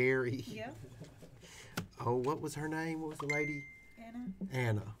across Gary? Yeah. Oh, what was her name? What was the lady? Anna.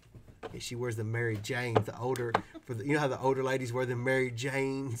 Anna. Yeah, she wears the Mary Jane. The older, you know how the older ladies wear the Mary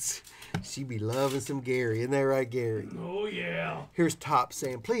Janes? She be loving some Gary. Isn't that right, Gary? Oh, yeah. Here's Top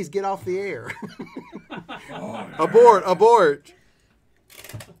saying, please get off the air. Abort, abort.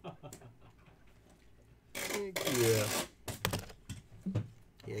 Yeah.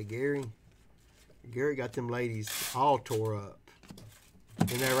 Yeah, Gary. Gary got them ladies all tore up.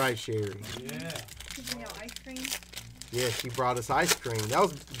 Isn't that right, Sherry? Yeah. Did you know ice cream? Yeah, she brought us ice cream.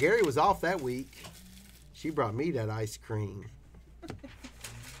 Gary was off that week. She brought me that ice cream.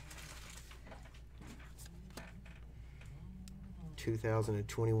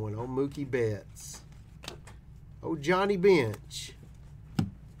 (2021) Oh, Mookie Betts. Oh, Johnny Bench.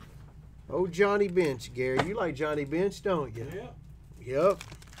 Oh, Johnny Bench, Gary. You like Johnny Bench, don't you? Yeah. Yep.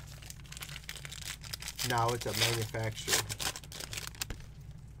 No, it's a manufacturer.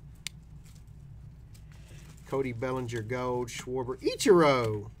 Cody Bellinger Gold, Schwarber,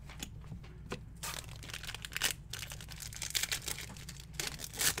 Ichiro.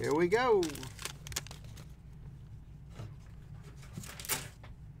 Here we go.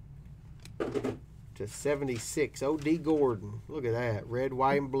 To 76, O.D. Gordon. Look at that. Red,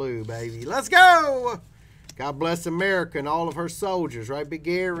 white, and blue, baby. Let's go! God bless America and all of her soldiers. Right, Big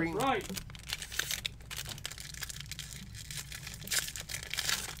Gary? That's right.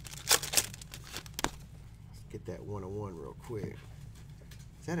 Let's get that 101 real quick.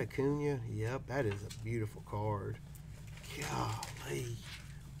 Is that Acuna? Yep, that is a beautiful card. Golly,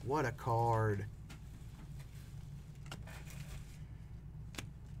 what a card.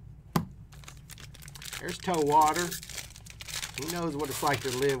 There's Toe Water. He knows what it's like to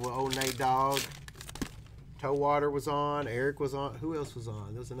live with old Nate Dogg. Toe Water was on. Eric was on. Who else was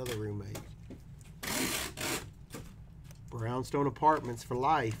on? There was another roommate. Brownstone Apartments for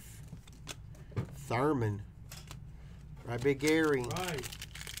life. Thurman. Right, Big Gary. Right.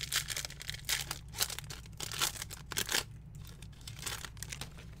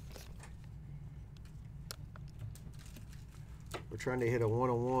 We're trying to hit a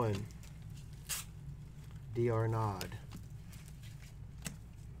 101. DR Nod.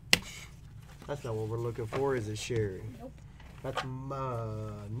 That's not what we're looking for, is it, Sherry? Nope. That's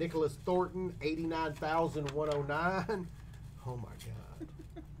Nicholas Thornton, 89,109. Oh my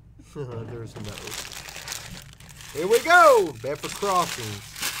God. There's no. Here we go. Bedford Crossings.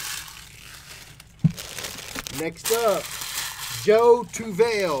 Next up, Joe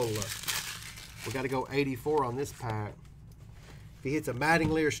Tuvale. We got to go 84 on this pack. If he hits a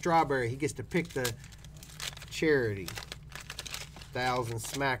Mattingly Strawberry, he gets to pick the charity. 1,000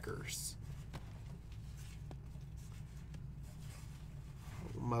 smackers.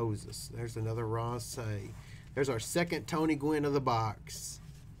 Moses. There's another Ross. There's our second Tony Gwynn of the box.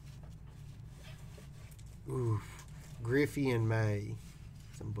 Oof. Griffey and May.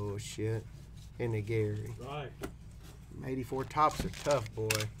 Some bullshit. Isn't it, Gary? Right. 84 tops are tough, boy.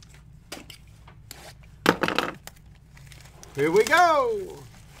 Here we go.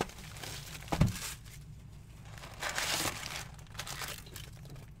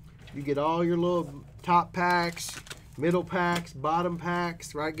 You get all your little top packs, middle packs, bottom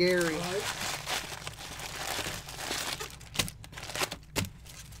packs, right, Gary? Right.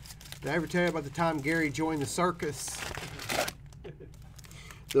 Did I ever tell you about the time Gary joined the circus?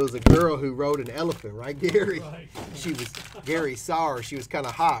 There was a girl who rode an elephant, right, Gary? Right. Gary saw her. She was kind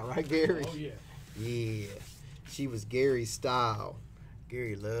of hot, right, Gary? Oh, yeah. Yeah. She was Gary's style.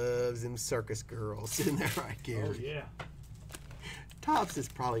 Gary loves them circus girls. Isn't that right, Gary? Oh, yeah. Tops has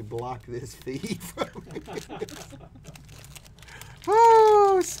probably blocked this feed from me.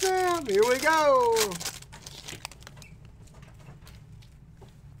 Oh, snap. Here we go.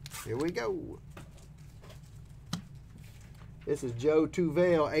 Here we go. This is Joe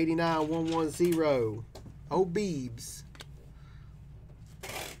Tuvell, 89110. Oh, Beebs.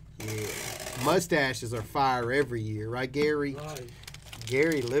 Yeah. Mustaches are fire every year, right, Gary? Right.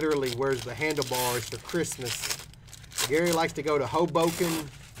 Gary literally wears the handlebars for Christmas. Gary likes to go to Hoboken,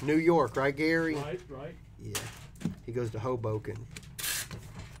 New York, right, Gary? Right. Yeah. He goes to Hoboken.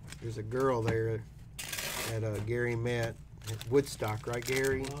 There's a girl there that Gary met at Woodstock, right,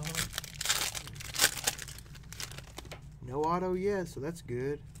 Gary? No auto yet, so that's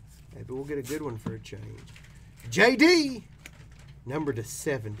good. Maybe we'll get a good one for a change. JD, number to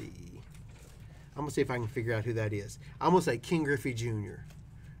 70. I'm going to see if I can figure out who that is. I'm going to say King Griffey Jr.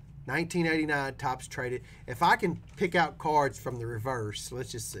 1989 Topps traded. If I can pick out cards from the reverse,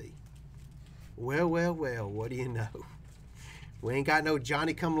 let's just see. Well, what do you know? We ain't got no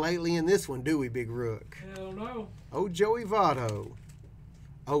Johnny come lately in this one, do we, Big Rook? Hell no. Oh, Joey Votto.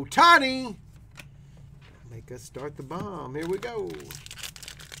 Oh, Tony. Make us start the bomb. Here we go.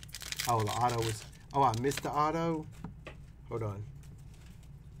 Oh, the auto was... Oh, I missed the auto. Hold on.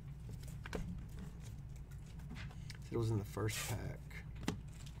 It was in the first pack.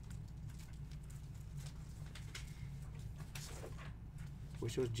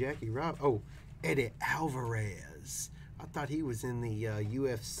 Wish it was Jackie Rob. Oh, Eddie Alvarez. I thought he was in the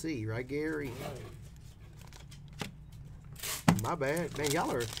UFC, right, Gary? My bad. Man,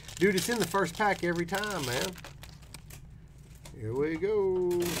 y'all are... Dude, it's in the first pack every time, man. Here we go.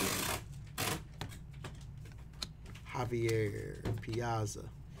 Javier Piazza.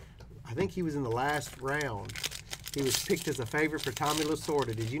 I think he was in the last round. He was picked as a favorite for Tommy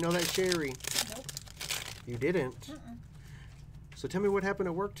Lasorda. Did you know that, Sherry? Nope. You didn't? So tell me what happened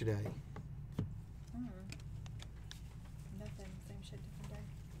at work today. Nothing. Same shit, different day.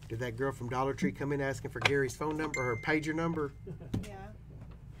 Did that girl from Dollar Tree come in asking for Gary's phone number or her pager number? Yeah.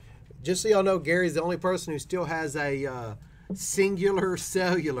 Just so y'all know, Gary's the only person who still has a singular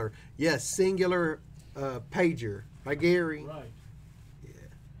cellular. Yes, singular pager. Right, Gary? Right.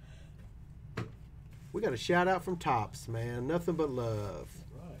 Yeah. We got a shout out from Topps, man. Nothing but love.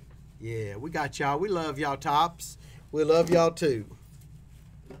 Right. Yeah, we got y'all. We love y'all, Topps. We love y'all too.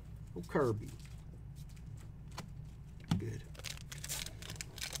 Oh, Kirby. Good.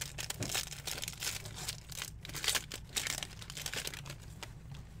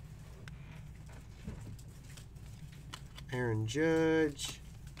 Aaron Judge.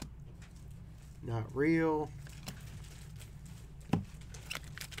 Not real.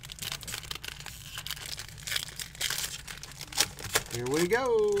 Here we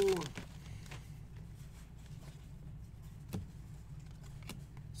go.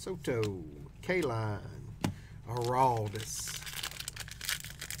 Soto, K-Line, Araldis.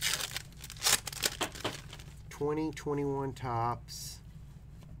 2021 Topps.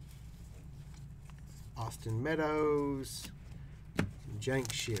 Austin Meadows. Some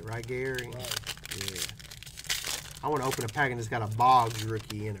jank shit, right, Gary? Right. Yeah. I want to open a pack and it's got a Boggs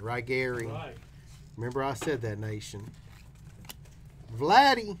rookie in it, right, Gary? Right. Remember I said that, Nation.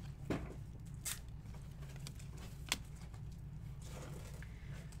 Vladdy.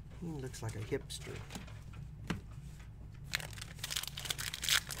 He looks like a hipster.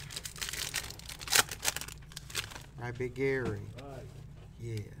 Right, Big Gary? Right.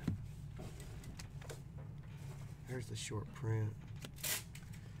 Yeah. There's the short print.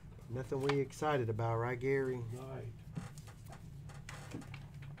 Nothing we excited about, right, Gary? Right.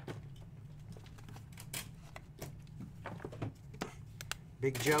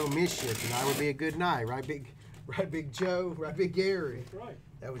 Big Joe missed you. Tonight would be a good night, right, Big Joe? Right, Big Gary? That's right.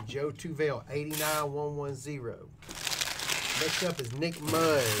 That was Joe Tuvell, 89110. Next up is Nick Mudge.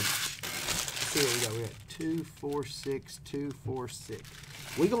 Let's see what we got. We got 246, 246.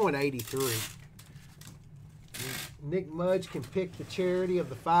 We going 83. Nick Mudge can pick the charity of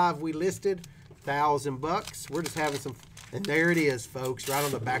the 5 we listed, $1,000. We're just having some, and there it is, folks, right on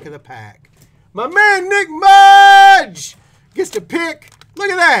the back of the pack. My man Nick Mudge gets to pick.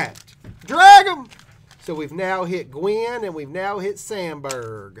 Look at that. Drag him. So we've now hit Gwen and we've now hit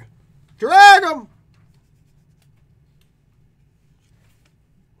Sandberg. Drag him.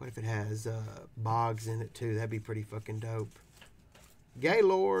 What if it has Boggs in it too? That'd be pretty fucking dope.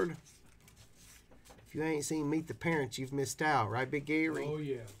 Gaylord. If you ain't seen Meet the Parents, you've missed out, right, Big Gary? Oh,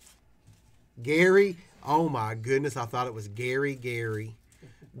 yeah. Gary? Oh, my goodness. I thought it was Gary. Gary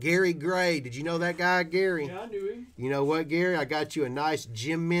Gray. Did you know that guy, Gary? Yeah, I knew him. You know what, Gary? I got you a nice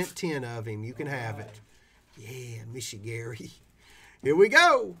Jim Mint 10 of him. You can have it. Yeah, miss you, Gary. Here we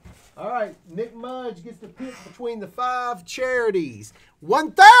go. All right, Nick Mudge gets to pick between the 5 charities.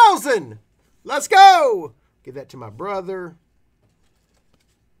 1,000. Let's go. Give that to my brother.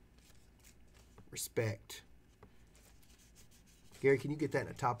 Respect. Gary, can you get that in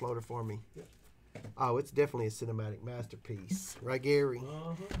a top loader for me? Oh, it's definitely a cinematic masterpiece. Right, Gary?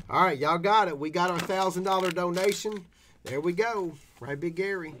 All right, y'all got it. We got our $1,000 donation. There we go. Right, Big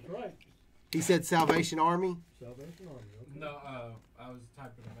Gary? That's right. He said Salvation Army. Salvation Army. Okay. No, I was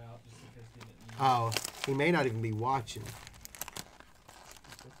typing them out just in case he didn't. Oh, he may not even be watching.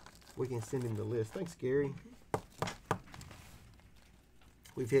 We can send him the list. Thanks, Gary.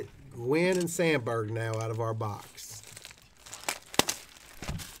 We've hit Gwen and Sandberg now out of our box.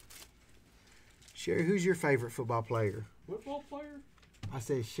 Sherry, who's your favorite football player? Football player? I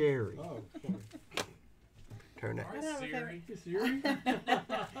said Sherry. Oh, sorry. Turn that. All I right, don't have a Siri. Is Siri? I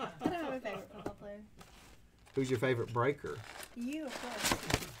don't have a favorite football player. Who's your favorite breaker? You,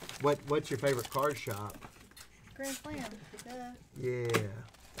 of course. What's your favorite card shop? Grand Slam. Duh. Yeah.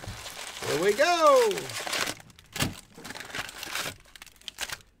 Here we go.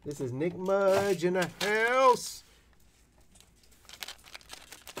 This is Nick Mudge in the house.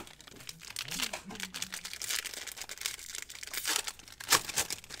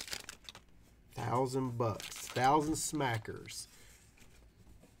 $1,000, 1,000 smackers.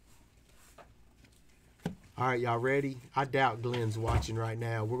 All right, y'all ready? I doubt Glenn's watching right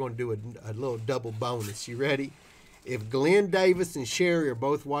now. We're going to do a little double bonus. You ready? If Glenn Davis and Sherry are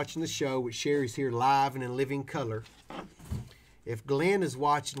both watching the show, with Sherry's here live and in living color, if Glenn is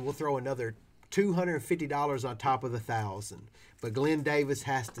watching, we'll throw another $250 on top of the 1,000. But Glenn Davis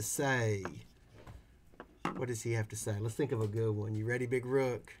has to say, what does he have to say? Let's think of a good one. You ready, Big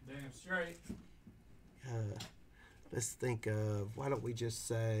Rook? Damn straight. Let's think of, why don't we just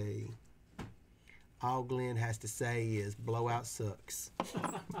say, all Glenn has to say is blowout sucks.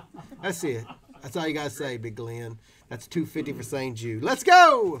 That's it. That's all you got to say, Big Glenn. That's $250 for St. Jude. Let's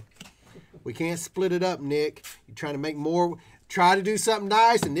go. We can't split it up, Nick. You're trying to make more, try to do something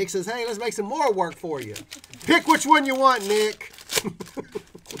nice, and Nick says, hey, let's make some more work for you. Pick which one you want, Nick.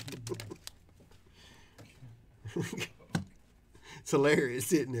 It's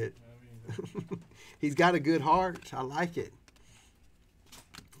hilarious, isn't it? He's got a good heart. I like it.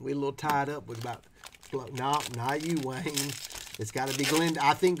 We're a little tied up with about, no, not you, Wayne. It's got to be Glenn.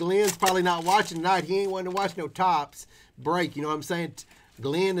 I think Glenn's probably not watching tonight. He ain't wanting to watch no tops break. You know what I'm saying?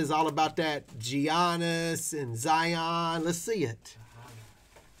 Glenn is all about that Giannis and Zion. Let's see it.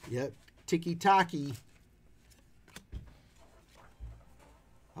 Yep. Tiki-taki.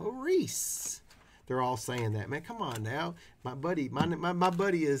 Oh, Reese. They're all saying that. Man, come on now. My buddy, my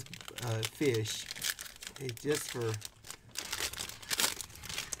buddy is Fish. It's just for...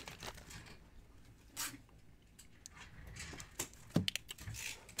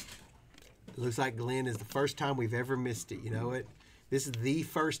 It looks like Glenn is the first time we've ever missed it. You know it? This is the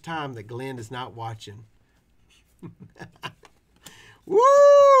first time that Glenn is not watching. Woo!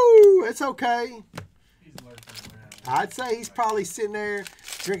 It's okay. He's lurking around. I'd say he's probably sitting there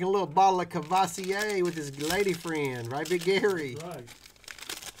drinking a little bottle of Cavassier with his lady friend, right, Big Gary? Right.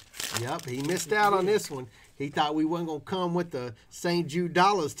 Yep, he missed out on this one. He thought we wasn't going to come with the St. Jude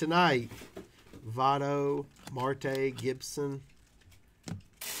dollars tonight. Votto, Marte, Gibson.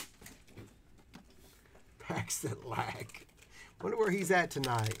 Paxton Lack. Wonder where he's at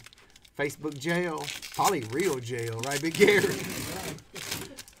tonight. Facebook jail. Probably real jail, right, Big Gary?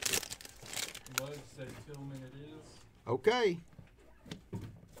 Bud said Tillman it is. Okay.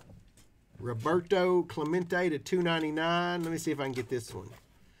 Roberto Clemente to $2.99. Let me see if I can get this one.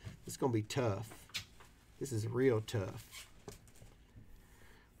 It's going to be tough. This is real tough.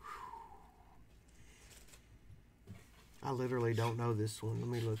 I literally don't know this one. Let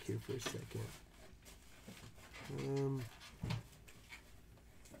me look here for a second.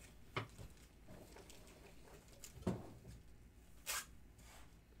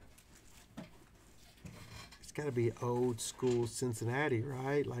 It's got to be old school Cincinnati,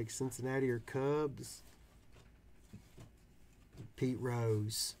 right? Like Cincinnati or Cubs. Pete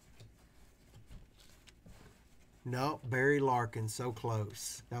Rose. No, Barry Larkin, so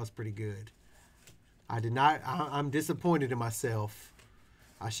close. That was pretty good. I did not, I'm disappointed in myself.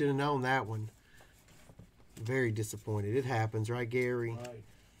 I should have known that one. Very disappointed. It happens, right, Gary? Right.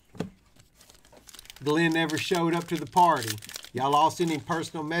 Glenn never showed up to the party. Y'all all send him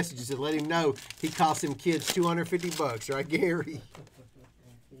personal messages to let him know he cost them kids $250, right, Gary?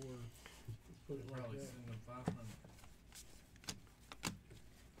 Put it like Probably that. send him 500.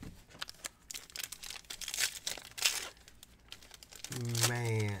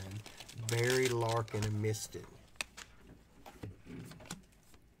 Man, Barry Larkin and missed it.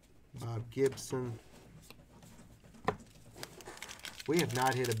 Bob Gibson. We have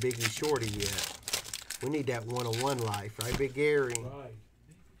not hit a biggie shorty yet. We need that one-on-one life, right, Big Gary? Right.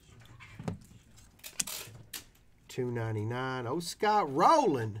 $2.99. Oh, Scott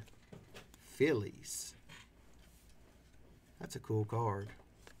Rowland. Phillies. That's a cool card.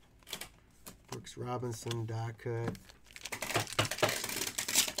 Brooks Robinson, die cut.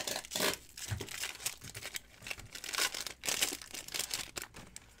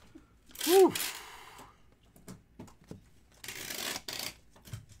 Whew.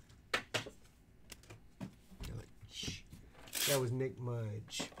 That was Nick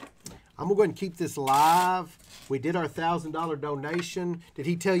Mudge. I'm going to go ahead and keep this live. We did our $1,000 donation. Did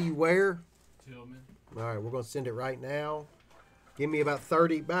he tell you where? Tillman. All right, we're going to send it right now. Give me about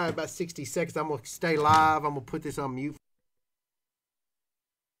 60 seconds. I'm going to stay live. I'm going to put this on mute.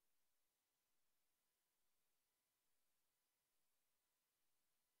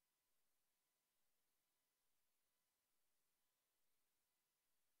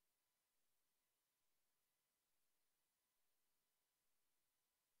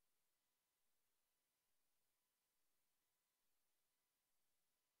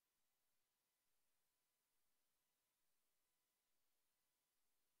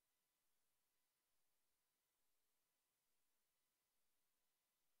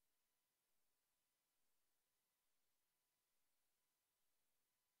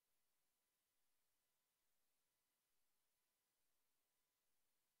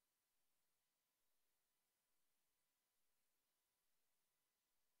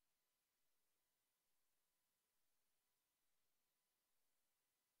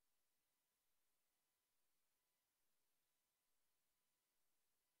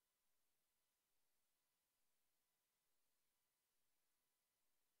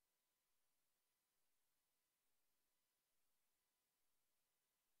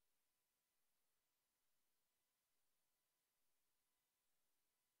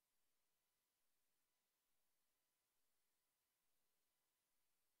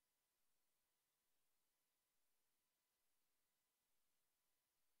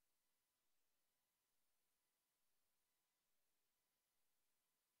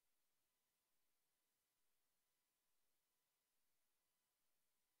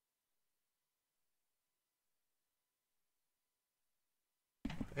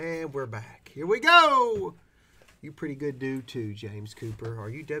 And we're back. Here we go. You pretty good dude too, James Cooper. Are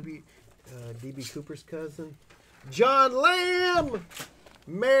you D.B. Cooper's cousin? John Lamb.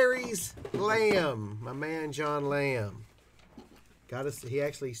 Mary's Lamb. My man John Lamb. Got us. He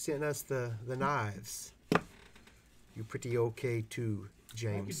actually sent us the knives. You pretty okay too,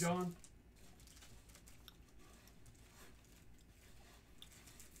 James. Thank you, John.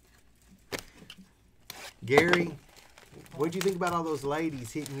 Gary, what'd you think about all those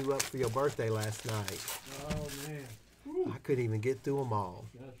ladies hitting you up for your birthday last night? Oh, man. Woo. I couldn't even get through them all.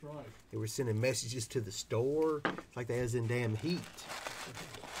 That's right. They were sending messages to the store. It's like they was in damn heat. It's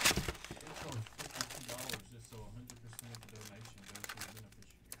only $52 just so 100% of the donation goes to the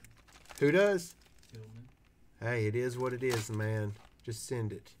beneficiary. Who does? Tillman. Hey, it is what it is, man. Just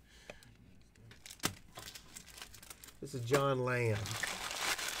send it. This is John Lamb.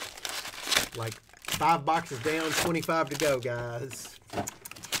 Like 5 boxes down, 25 to go, guys.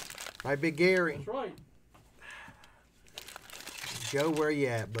 Right, Big Gary? That's right. Joe, where you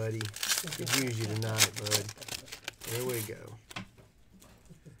at, buddy? Could use you tonight, bud. There we go.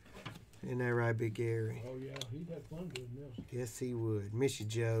 Isn't that right, Big Gary? Oh, yeah. He'd have fun doing this. Yes, he would. Miss you,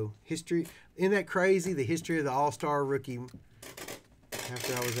 Joe. History. Isn't that crazy? The history of the All-Star rookie.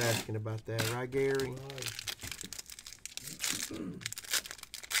 After I was asking about that. Right, Gary? Right.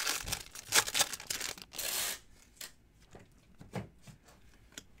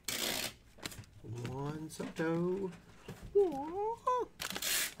 One Soto.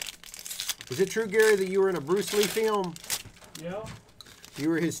 Is it true, Gary, that you were in a Bruce Lee film? Yeah. You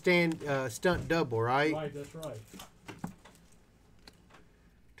were his stunt double, right? Right, that's right.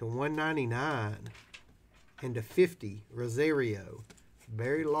 To 199 and to 50, Rosario,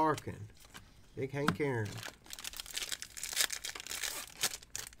 Barry Larkin, Big Hank Aaron.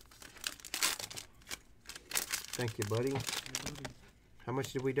 Thank you, buddy. How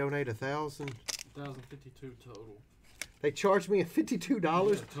much did we donate? 1,000? 1,052 total. They charged me a $52.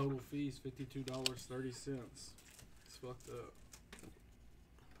 Yeah, total fees $52.30. It's fucked up.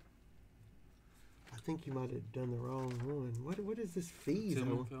 I think you might have done the wrong one. What is this fees?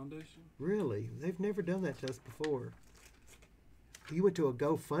 Tillman Foundation. Really? They've never done that to us before. You went to a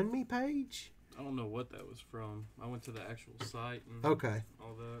GoFundMe page? I don't know what that was from. I went to the actual site and Okay.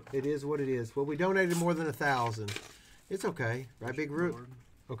 all that. It is what it is. Well, we donated more than 1,000. It's okay. Right, Big Root?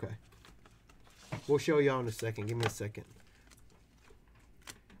 Okay. We'll show y'all in a second. Give me a second.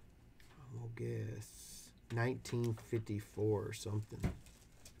 I'm going to guess 1954 or something.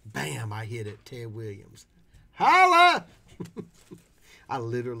 Bam! I hit it. Ted Williams. Holla! I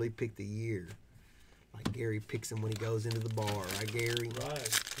literally picked the year. Like Gary picks him when he goes into the bar. Right, Gary?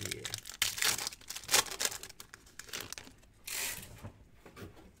 Right. Yeah.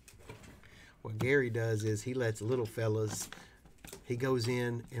 What Gary does is he lets little fellas, he goes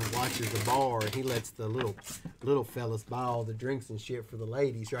in and watches the bar, and he lets the little fellas buy all the drinks and shit for the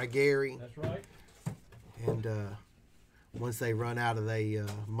ladies. Right, Gary? That's right. And once they run out of their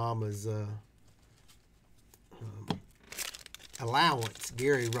mama's allowance,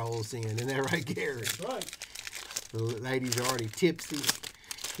 Gary rolls in. Isn't that right, Gary? That's right. The ladies are already tipsy.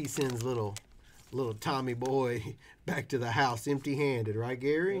 He sends little Tommy boy back to the house empty-handed. Right,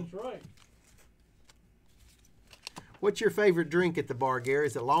 Gary? That's right. What's your favorite drink at the bar, Gary?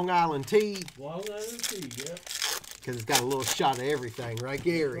 Is it Long Island tea? Long Island tea, yep. Because it's got a little shot of everything. Right,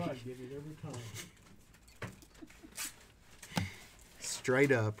 Gary? That's right. Get it every time.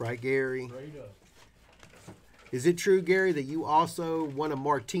 Straight up. Right, Gary? Straight up. Is it true, Gary, that you also won a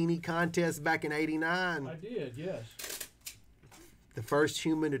martini contest back in '89? I did, yes. The first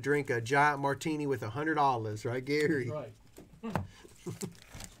human to drink a giant martini with $100, right, Gary? That's right.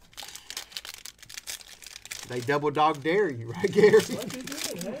 They double dog dare you, right, Gary? What they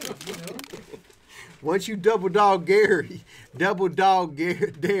did, hey, you know. Once you double dog Gary,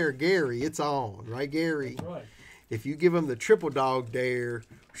 dare Gary, it's on, right, Gary? That's right. If you give him the triple dog dare,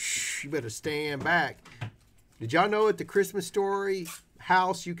 you better stand back. Did y'all know at the Christmas Story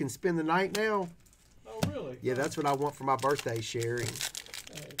house you can spend the night now? Oh, really? Yeah, that's what I want for my birthday, Sherry.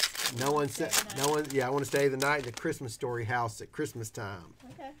 Hey, I want to stay the night at the Christmas Story house at Christmas time.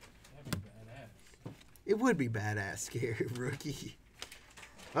 Okay. That'd be badass. It would be badass, scary rookie.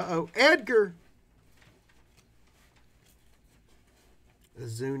 Uh-oh, Edgar.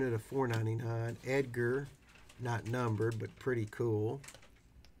 Azuna to $4.99. Edgar, not numbered, but pretty cool.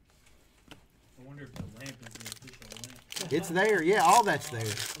 I wonder if the lamp is the official lamp. It's there, yeah, all that's there.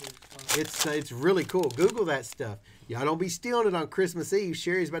 It's really cool. Google that stuff. Y'all don't be stealing it on Christmas Eve.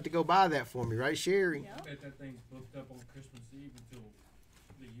 Sherry's about to go buy that for me, right, Sherry? Yep. I bet that thing's booked up on Christmas Eve until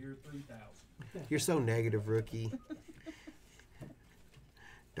the year 3000. You're so negative, rookie.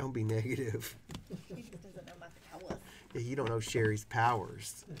 Don't be negative. He just doesn't know about the powers. Yeah, you don't know Sherry's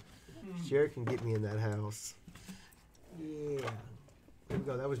powers. Sherry can get me in that house. Yeah. There we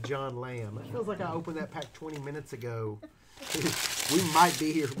go. That was John Lamb. It feels like I opened that pack 20 minutes ago. We might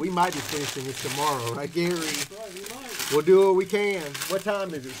be here. We might be finishing this tomorrow, right, Gary? that's right, you might. We'll do what we can. What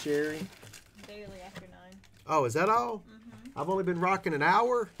time is it, Sherry? Daily after 9. Oh, is that all? I've only been rocking an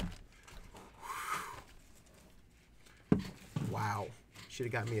hour? Wow. Should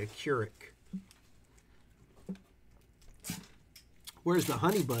have got me a Keurig. Where's the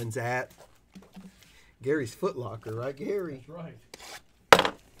honey buns at? Gary's Foot Locker, right, Gary? That's right.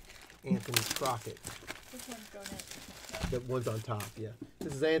 Anthony Crockett. This one's going in. The one's on top, yeah.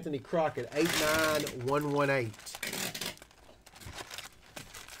 This is Anthony Crockett, 89118.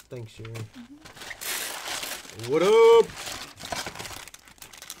 Thanks, Sherry. What up?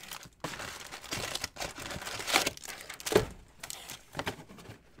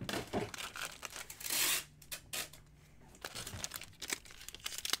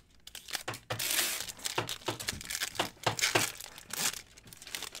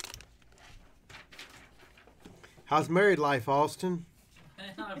 How's married life, Austin?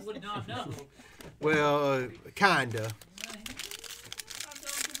 I would not know. Well, kinda. Don't give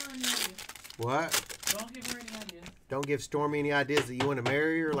her any ideas. What? Don't give her any ideas. Don't give Stormy any ideas that you want to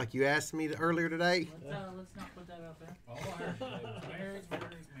marry her like you asked me earlier today? Let's not put that out there. All I heard today was marriage.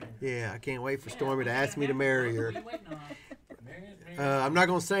 Yeah, I can't wait for Stormy to ask me to marry her. What are you waiting on? Marriage. I'm not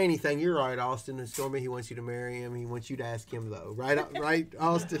going to say anything. You're right, Austin. And Stormy, he wants you to marry him. He wants you to ask him, though. Right, right,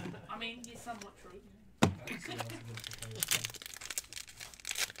 Austin? I mean, it's somewhat true.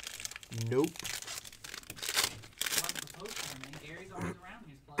 Nope. Gary's always around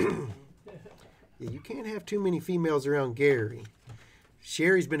his place. Yeah, you can't have too many females around Gary.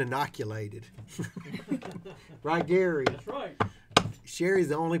 Sherry's been inoculated. Right, Gary? That's right. Sherry's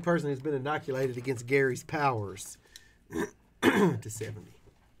the only person who's been inoculated against Gary's powers. To 70.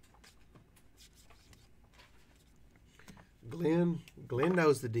 Glenn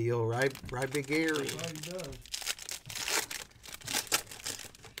knows the deal, right? Right, Big Gary? Right, he does.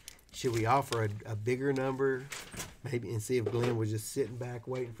 Should we offer a bigger number? Maybe, and see if Glenn was just sitting back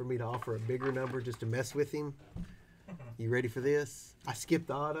waiting for me to offer a bigger number just to mess with him. You ready for this? I skipped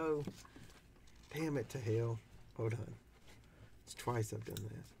the auto. Damn it to hell. Hold on. It's twice I've done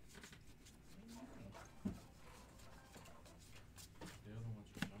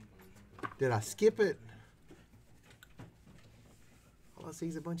that. Did I skip it? All I see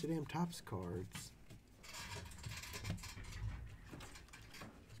is a bunch of damn Topps cards.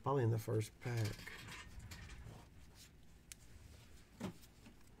 Probably in the first pack.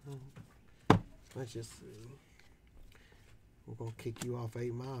 Let's just see. We're going to kick you off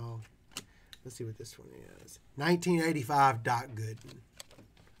 8 Mile. Let's see what this one is. 1985 Doc Gooden.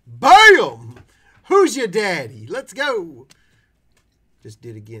 BAM! Who's your daddy? Let's go. Just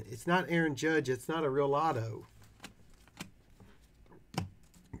did again. It's not Aaron Judge. It's not a real auto.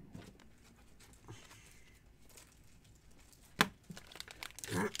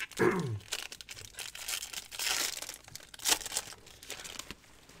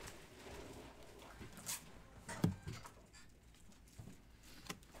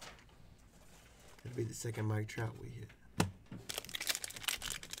 That'll be the second Mike Trout we hit.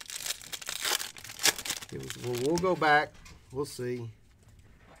 Well, we'll go back. We'll see.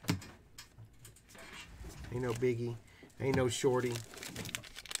 Ain't no biggie. Ain't no shorty.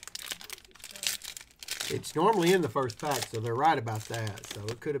 It's normally in the first pack, so they're right about that. So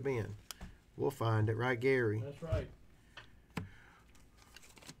it could have been. We'll find it, right, Gary? That's right. There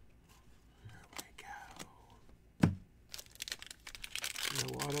we go. No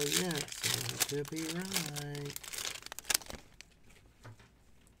auto yet, so it could be right.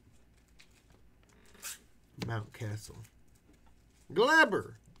 Mount Castle.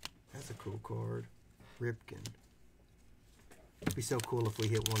 Glabber. That's a cool card. Ripken. It'd be so cool if we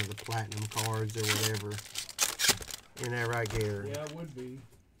hit one of the platinum cards or whatever. Isn't that right, Gary? Yeah, it would be.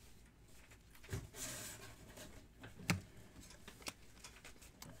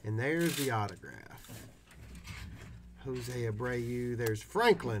 And there's the autograph. Jose Abreu. There's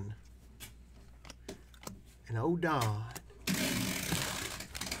Franklin. And O'Don.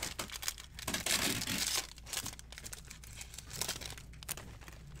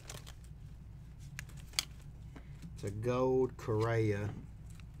 It's a gold Correa.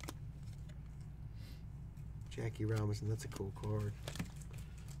 Jackie Robinson. That's a cool card.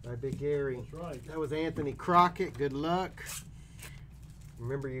 Right, Big Gary. That's right. That was Anthony Crockett. Good luck.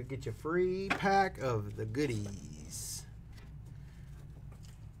 Remember, you get your free pack of the goodies.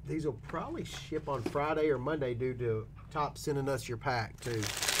 These will probably ship on Friday or Monday due to Top sending us your pack, too.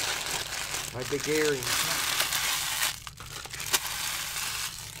 Right, Big Gary.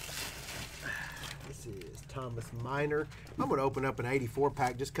 This is Thomas Minor. I'm going to open up an 84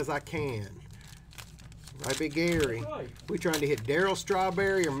 pack just because I can. Right, Big Gary. That's right. We trying to hit Darryl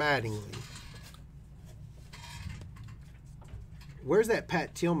Strawberry or Mattingly? Where's that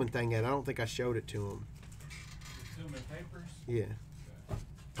Pat Tillman thing at? I don't think I showed it to him. The Tillman papers? Yeah.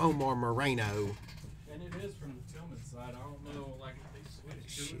 Omar Moreno. And it is from the Tillman side. I don't know, like, if they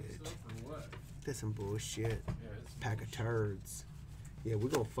switched to it and stuff or what. That's some bullshit. Yeah, it's Pack of turds. Yeah, we're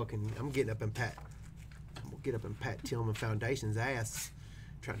gonna fucking. I'm getting up in Pat. I'm gonna get up in Pat Tillman Foundation's ass.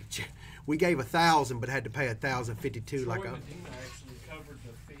 Trying to check. We gave 1,000, but had to pay 1,052. Troy Like a. Medina actually covered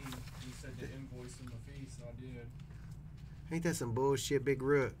the fee. He said to invoice him the fee, so I did. Ain't that some bullshit, Big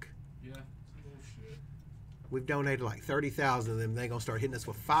Rook? Yeah, it's bullshit. We've donated like 30,000 of them. They gonna start hitting us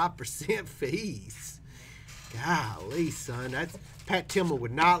with 5% fees. Golly, son, that's Pat Tillman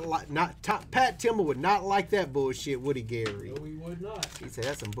would not like. Pat Tillman would not like that bullshit, would he, Gary? No, we would not. He said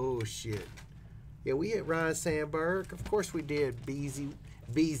that's some bullshit. Yeah, we hit Ryan Sandberg. Of course we did. Beezy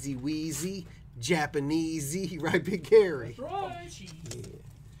Weezy, Japanesey, right, Big Gary? That's right. Yeah.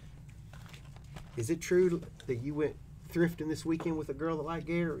 Is it true that you went thrifting this weekend with a girl that liked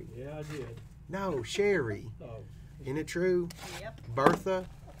Gary? Yeah, I did. No, Sherry. Oh, Isn't it true? Yep. Bertha?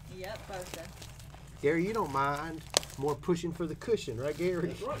 Yep, Bertha. Gary, you don't mind more pushing for the cushion, right, Gary?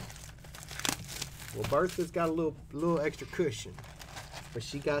 that's right. Well, Bertha's got a little extra cushion. But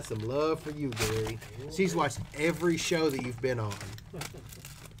she got some love for you, Gary. She's watched every show that you've been on.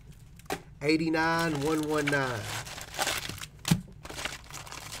 89-119.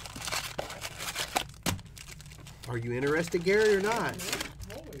 Are you interested, Gary, or not?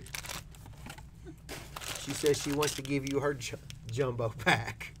 Always. She says she wants to give you her jumbo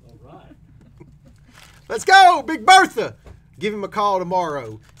pack. All right. Let's go, Big Bertha. Give him a call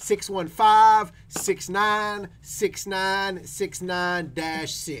tomorrow.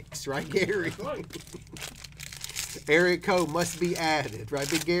 615-6969-69-6. Right, Gary? That's right. Area code must be added. Right,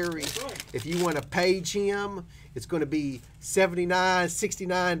 Big Gary? That's right. If you want to page him, it's going to be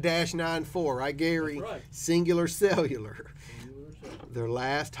 7969-94. Right, Gary? That's right. Singular cellular. You were saying. Their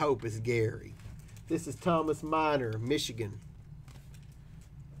last hope is Gary. This is Thomas Minor, Michigan.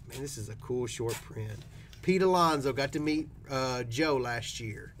 Man, this is a cool short print. Pete Alonso got to meet Joe last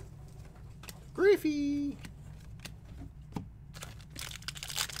year. Griffey.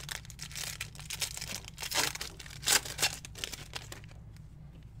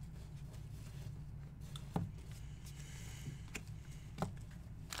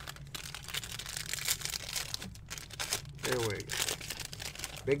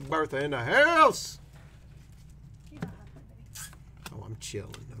 Big Bertha in the house. You don't have to be. Oh, I'm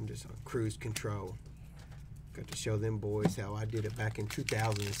chilling. I'm just on cruise control. Got to show them boys how I did it back in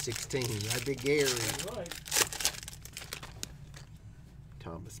 2016. Right, Big Gary? That's right.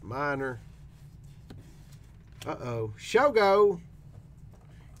 Thomas Minor. Uh-oh. Shogo.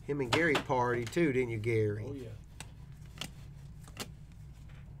 Him and Gary party too, didn't you, Gary? Oh, yeah.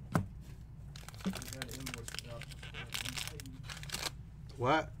 You gotta invoice it out before it gets paid.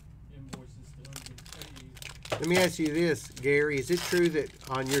 What? Invoices still don't get paid. Let me ask you this, Gary. Is it true that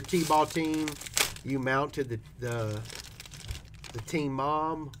on your T-ball team, you mounted the team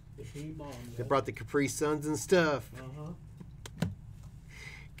mom The team mom. that brought the Capri Suns and stuff? Uh-huh.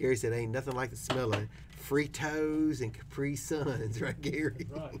 Gary said, ain't nothing like the smell of Fritos and Capri Suns, right, Gary?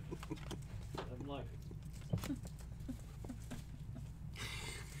 That's right. Nothing like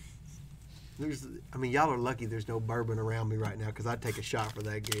it. I mean, y'all are lucky there's no bourbon around me right now because I'd take a shot for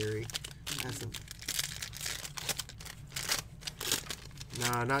that, Gary.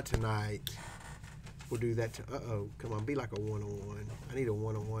 Nah, not tonight. We'll do that. Uh-oh. Come on, be like a one-on-one. I need a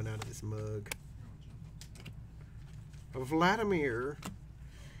one-on-one out of this mug. Oh, Vladimir.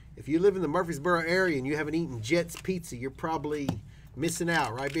 If you live in the Murfreesboro area and you haven't eaten Jet's Pizza, you're probably missing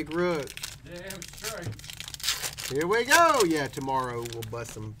out, right, Big Rook? Damn straight. Here we go. Yeah, tomorrow we'll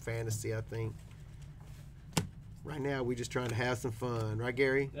bust some fantasy, I think. Right now, we're just trying to have some fun. Right,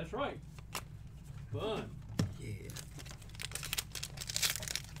 Gary? That's right. Fun. Yeah.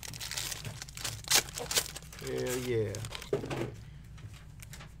 Hell yeah.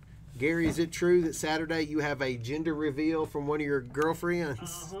 Gary, is it true that Saturday you have a gender reveal from one of your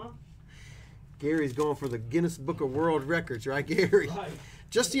girlfriends? Uh-huh. Gary's going for the Guinness Book of World Records, right, Gary? Right.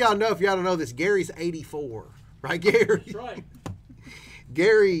 Just so y'all know, if y'all don't know this, Gary's 84. Right, Gary? That's right.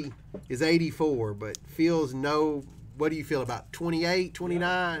 Gary is 84, but feels no. What do you feel about 28,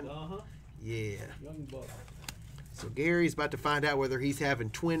 29? Uh-huh. Yeah. Young buck. So Gary's about to find out whether he's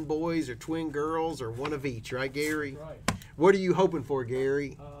having twin boys or twin girls or one of each, right, Gary? That's right. What are you hoping for,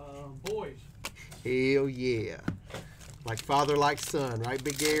 Gary? Boys. Hell yeah. Like father, like son, right,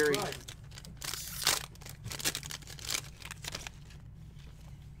 Big Gary? Right.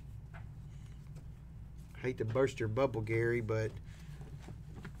 I hate to burst your bubble, Gary, but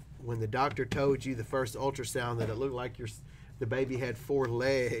when the doctor told you the first ultrasound that it looked like the baby had 4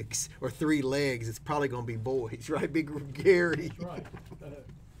 legs or 3 legs, it's probably going to be boys, right, Big Gary? That's right.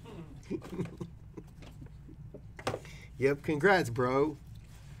 Yep, congrats, bro.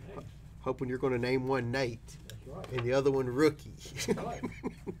 Thanks. Hoping you're going to name one Nate That's right. and the other one Rookie. That's right.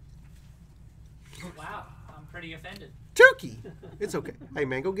 Wow, I'm pretty offended. Tukey! It's okay. Hey,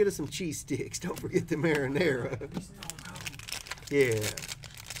 man, go get us some cheese sticks. Don't forget the marinara. Yeah.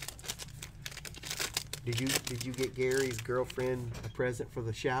 Did you get Gary's girlfriend a present for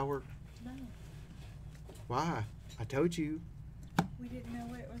the shower? No, Why? I told you. we didn't know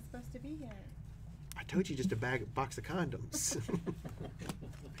what it was supposed to be yet. I told you just a box of condoms.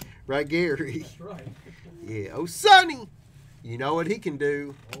 Right, Gary? That's right. Yeah. Oh, Sonny! You know what he can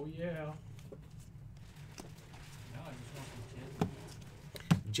do. Oh, yeah. Now I just want some kids.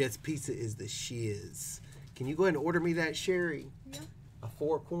 Jet's Pizza is the shiz. Can you go ahead and order me that, Sherry? Yeah. A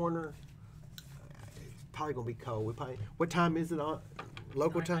 4-corner. Probably gonna be cold. What time is it on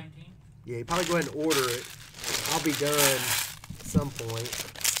local time? 9:19. Yeah, you probably go ahead and order it. I'll be done at some point.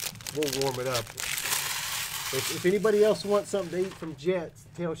 We'll warm it up. If anybody else wants something to eat from Jet's,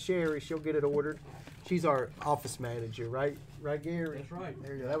 tell Sherry. She'll get it ordered. She's our office manager, right? Right, Gary? That's right.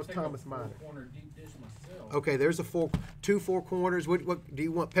 There you go. That was Take Thomas a Minor. 4-corner deep dish myself. Okay, there's two 4 corners. What do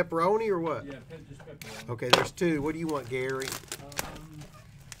you want, pepperoni or what? Yeah, just pepperoni. Okay, there's 2. What do you want, Gary?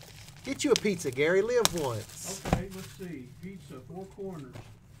 Get you a pizza, Gary. Live once. Okay, let's see. Pizza, 4 corners.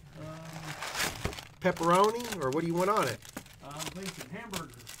 Pepperoni, or what do you want on it? I'm thinking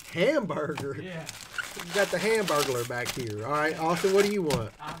hamburger. Hamburger. Yeah. You got the hamburglar back here. All right, Austin, what do you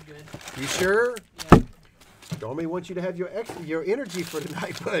want? I'm good. You sure? Yeah. Stormy wants you to have your energy for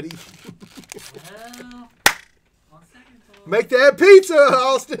tonight, buddy. Well, on second thought. Make that pizza,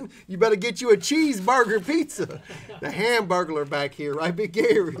 Austin. You better get you a cheeseburger pizza. The hamburglar back here, right, Big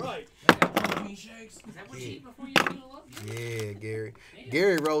Gary? Right. Protein shakes. Is that what you eat before you do the love? Yeah, Gary.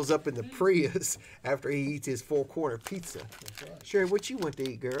 Gary rolls up in the Prius after he eats his 4-corner pizza. That's right. Sherry, what you want to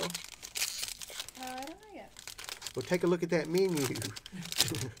eat, girl? I don't know yet. Well, take a look at that menu.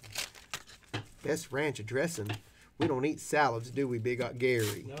 Best ranch dressing. We don't eat salads, do we, Big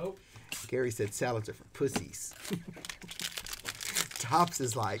Gary? Nope. Gary said salads are for pussies. Tops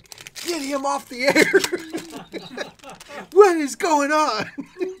is like, get him off the air. What is going on?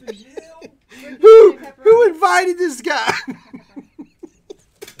 Who invited this guy?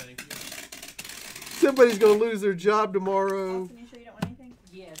 Somebody's gonna lose their job tomorrow. Austin, you sure you don't want anything?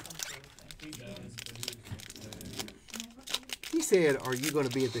 Yes, I'm sure. He does, but He said, "Are you gonna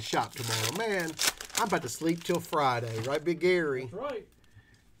be at the shop tomorrow?" Man, I'm about to sleep till Friday, right, Big Gary? that's right.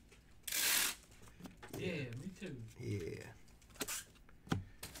 Yeah, me too. Yeah.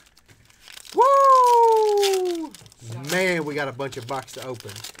 Woo! Man, we got a bunch of boxes to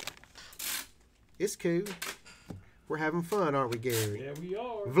open. It's cool. We're having fun, aren't we, Gary? Yeah, we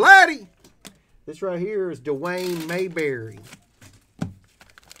are. Vladdy! This right here is Dwayne Mayberry.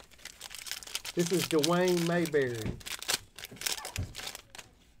 This is Dwayne Mayberry.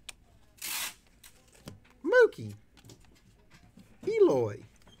 Mookie. Eloy.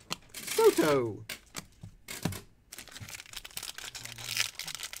 Soto.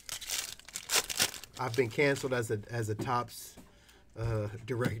 I've been canceled as a Topps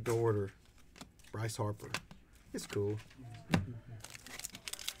direct order. Bryce Harper. It's cool.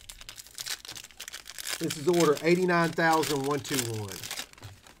 This is order 89,121.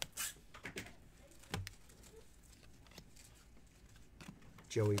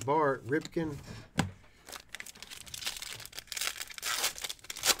 Joey Bart, Ripken.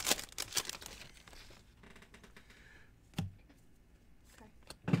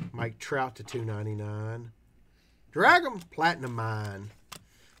 Mike Trout to 299. Drag 'em, Platinum Mine.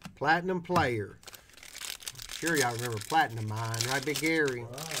 Platinum Player. Sure y'all remember Platinum Mine, right, Big Gary?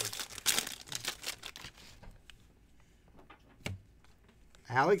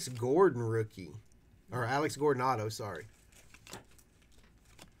 Alex Gordon rookie. Or Alex Gordon auto, sorry.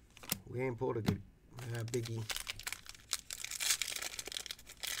 We ain't pulled a good biggie.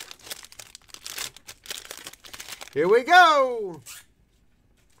 Here we go.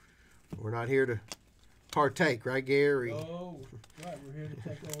 We're not here to partake, right, Gary? Oh, right. We're here to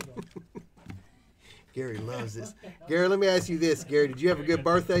take hold of. Gary loves this. Gary, let me ask you this, Gary. Did you have a good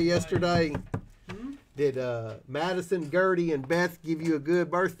birthday yesterday? Did Madison, Gertie, and Beth give you a good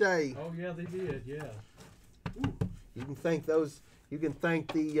birthday? Oh, yeah, they did, yeah. You can thank those. You can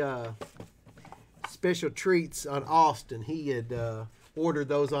thank the special treats on Austin. He had ordered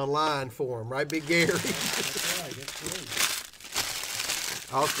those online for him, right, Big Gary? That's right, that's great.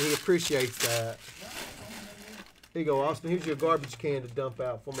 Austin, he appreciates that. Here you go, Austin. Here's your garbage can to dump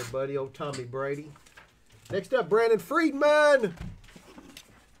out for my buddy, old Tommy Brady. Next up, Brandon Friedman.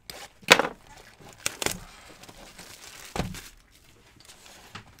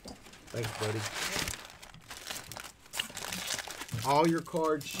 Thanks, buddy. All your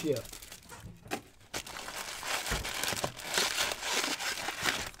cards shipped.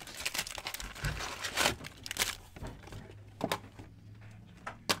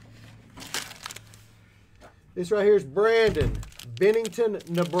 This right here is Brandon, Bennington,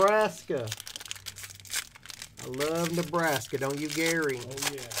 Nebraska. I love Nebraska, don't you, Gary? Oh,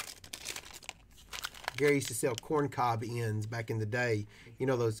 yeah. Gary used to sell corn cob ends back in the day. You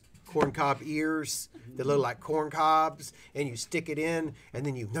know those corn cob ears that look like corn cobs, and you stick it in, and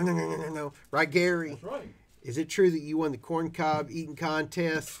then you no. Right, Gary? That's right. Is it true that you won the corn cob eating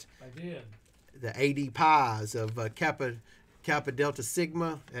contest? I did. The AD Pies of Kappa Delta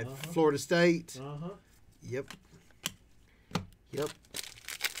Sigma at Florida State? Uh-huh. Yep. Yep.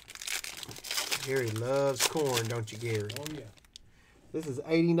 Gary loves corn, don't you, Gary? Oh, yeah. This is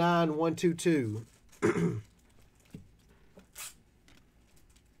 89,122. That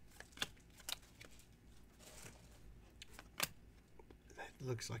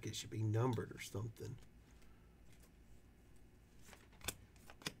looks like it should be numbered or something.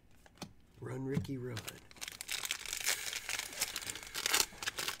 Run, Ricky, run.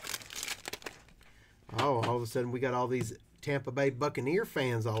 Oh, all of a sudden we got all these Tampa Bay Buccaneer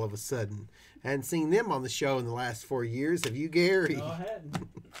fans all of a sudden. Hadn't seen them on the show in the last 4 years. Have you, Gary? No, I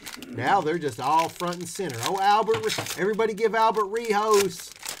hadn't. Now they're just all front and center. Oh, Albert, everybody give Albert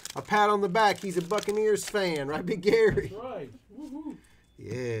Rehos a pat on the back. He's a Buccaneers fan, right, Big Gary? That's right. Woo-hoo.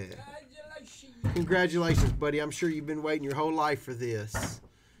 Yeah. Congratulations, buddy. I'm sure you've been waiting your whole life for this.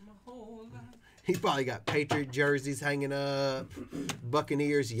 My whole life. He probably got Patriot jerseys hanging up,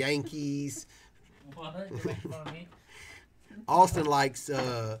 Buccaneers, Yankees. What? You're making fun of me? Austin likes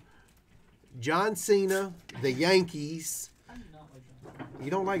John Cena, the Yankees. I do not like John. You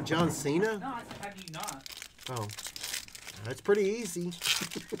don't like John Cena? No, how do you not? Oh, that's pretty easy.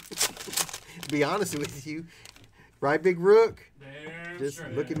 To be honest with you, right, Big Rook? Damn Just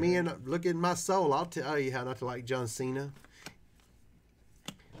straight. look at me and look at my soul. I'll tell you how not to like John Cena.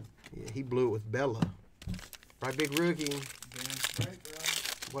 Yeah, he blew it with Bella. Right, Big Rookie? Damn straight, bro.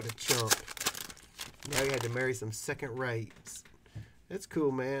 What a chump. Now he had to marry some second rates. That's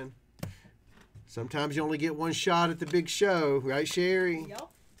cool, man. Sometimes you only get one shot at the big show, right, Sherry?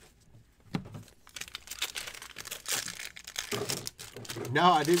 Yup.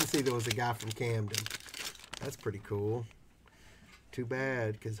 No, I didn't see there was a guy from Camden. That's pretty cool. Too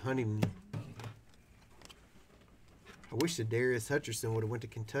bad, because Huntington. I wish that Darius Hutcherson would have went to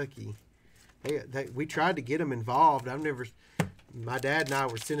Kentucky. We tried to get him involved. My dad and I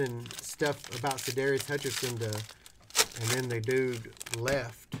were sending stuff about Darius Hutcherson and then the dude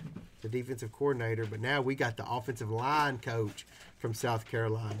left, the defensive coordinator. But now we got the offensive line coach from South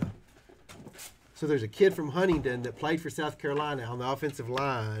Carolina. So there's a kid from Huntington that played for South Carolina on the offensive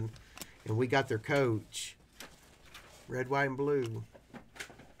line, and we got their coach. Red, white, and blue.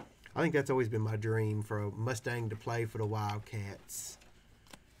 I think that's always been my dream, for a Mustang to play for the Wildcats.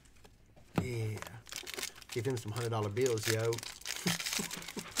 Yeah. Give him some $100 bills, yo.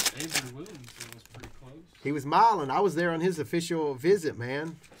 Andrew Williams was pretty close. He was smiling. I was there on his official visit,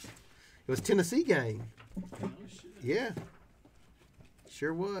 man. It was a Tennessee game. Oh, shit. Yeah.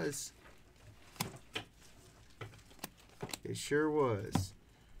 Sure was. It sure was.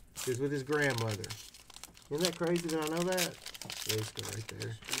 He was with his grandmother. Isn't that crazy? Did I know that? There's go right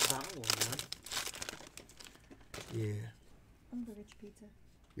there. Yeah. I'm gonna go get your pizza.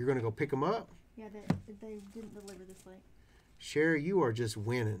 You're going to go pick them up? Yeah, they didn't deliver this late. Sherry, you are just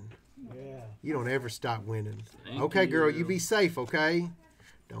winning. Yeah. You don't ever stop winning. Thank Okay, girl, you. you be safe, okay?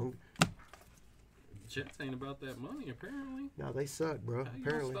 Don't. Jets ain't about that money, apparently. No, they suck, bro. How you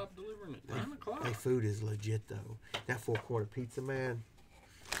Apparently. gonna stop delivering at 9 o'clock? Their food is legit, though. That 4-quarter pizza, man.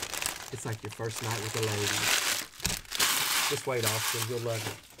 It's like your first night with the ladies. Just wait, Austin. You'll love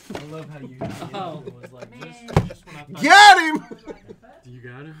it. I love how you was like just when I thought Got him! You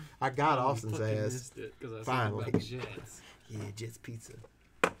got him? I got Austin's fucking ass. missed it, 'cause I said Finally. about Jets. Yeah, Jets Pizza.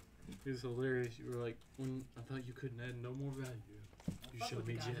 It was hilarious. You were like, when I thought you couldn't add no more value, you showed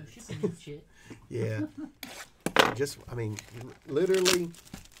me Jets. Yeah. Literally,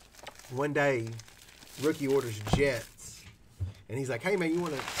 one day, Rookie orders Jets. And he's like, hey, man, you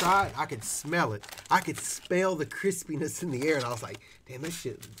want to try it? I could smell it. I could smell the crispiness in the air. And I was like, damn, this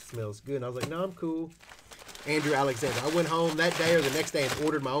shit smells good. And I was like, no, I'm cool. Andrew Alexander. I went home that day or the next day and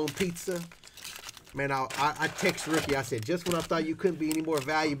ordered my own pizza. Man, I text Rookie. I said, just when I thought you couldn't be any more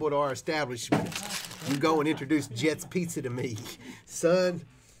valuable to our establishment, you go and introduce Jets Pizza to me. Son,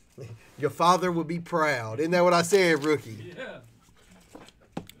 your father will be proud. Isn't that what I said, Rookie? Yeah.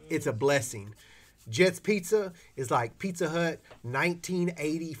 It's a blessing. Jets Pizza is like Pizza Hut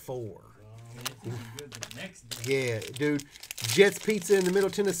 1984. Yeah, dude. Jets Pizza in the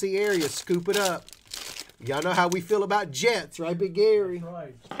Middle Tennessee area. Scoop it up. Y'all know how we feel about Jets, right, Big Gary?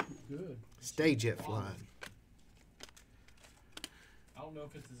 Right. Good. Stay jet flying. I don't know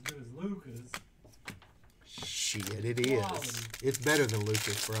if it's as good as Luca's. Shit, it is. It's better than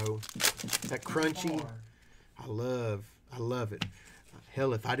Lucas, bro. That crunchy. I love it.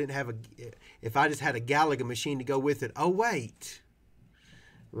 Hell, if I just had a Gallagher machine to go with it. Oh wait,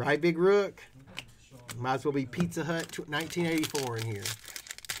 right, Big Rook? Might as well be Pizza Hut 1984 in here.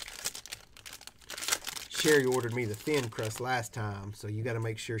 Sherry ordered me the thin crust last time, so you got to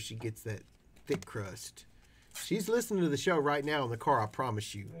make sure she gets that thick crust. She's listening to the show right now in the car, I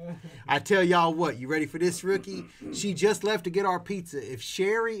promise you. I tell y'all what, you ready for this, Rookie? She just left to get our pizza. If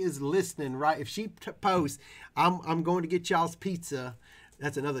Sherry is listening, right, if she posts, I'm going to get y'all's pizza.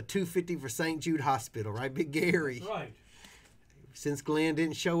 That's another $250 for St. Jude Hospital, right, Big Gary? Right. Since Glenn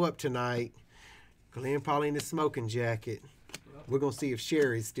didn't show up tonight, Glenn probably in his smoking jacket. We're going to see if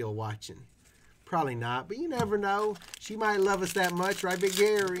Sherry's still watching. Probably not, but you never know. She might love us that much, right, Big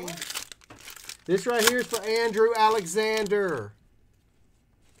Gary? This right here is for Andrew Alexander.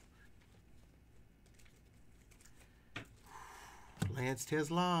 Lance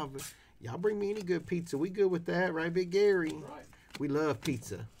Teslov. Y'all bring me any good pizza. We good with that, right, Big Gary? Right. We love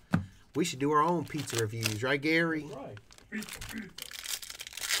pizza. We should do our own pizza reviews, right, Gary? Right.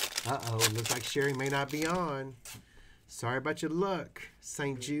 Uh-oh, looks like Sherry may not be on. Sorry about your luck,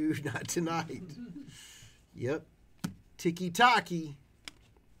 St. Jude, not tonight. Yep. Tiki-taki.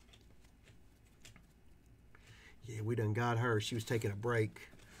 Yeah, we done got her. She was taking a break.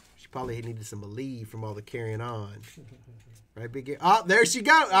 She probably needed some leave from all the carrying on. Right, Big Gary? Oh, there she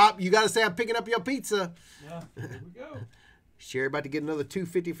go. Oh, you got to say I'm picking up your pizza. Yeah, here we go. Sherry about to get another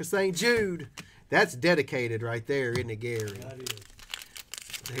 $250 for St. Jude. That's dedicated right there, isn't it, Gary? That is.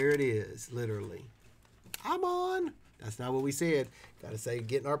 There it is, literally. I'm on. That's not what we said. Got to say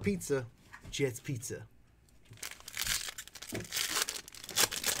getting our pizza. Jets Pizza.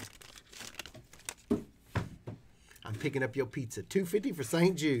 I'm picking up your pizza. $250 for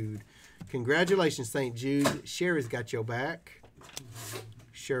St. Jude. Congratulations, St. Jude. Sherry's got your back.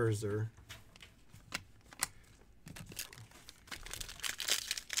 Scherzer.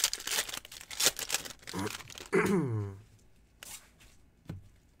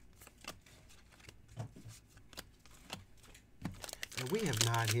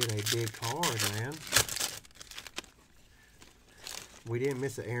 not hit a big card, man. We didn't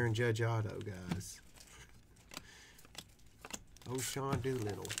miss an Aaron Judge auto, guys. Oh, Sean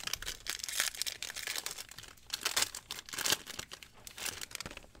Doolittle.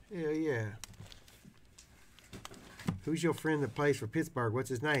 Hell yeah. Who's your friend that plays for Pittsburgh? What's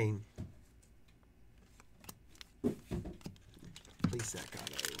his name? Please, Saccato.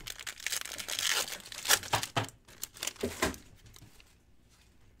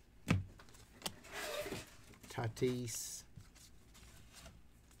 Tatis.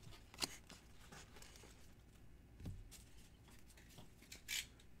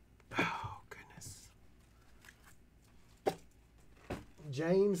 Oh, goodness.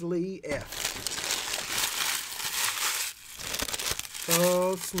 James Lee F.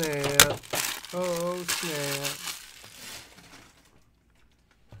 Oh, snap. Oh, snap.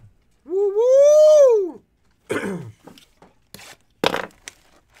 Woo woo! 2,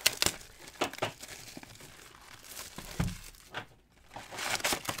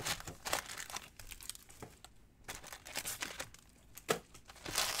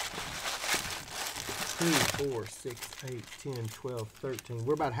 4, 6, 8, 10, 12, 13.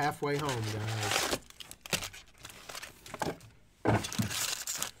 We're about halfway home, guys.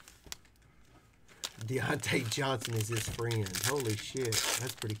 Deontay Johnson is his friend. Holy shit.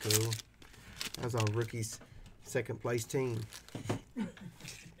 That's pretty cool. That was on Rookie's second place team.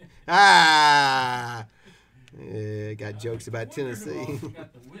 Ah! Yeah, got jokes about Tennessee.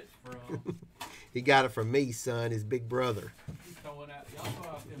 He got it from me, son, his big brother. Y'all throw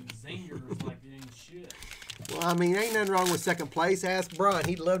out them zingers like it ain't shit. Well, I mean, ain't nothing wrong with second place. Ask Brian.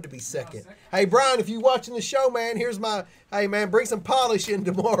 He'd love to be second. Hey, Brian, if you watching the show, man, here's my... Hey, man, bring some polish in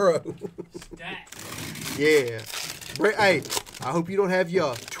tomorrow. Stack. Yeah. Hey, I hope you don't have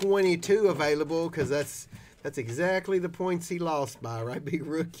your 22 available, because that's exactly the points he lost by, right, big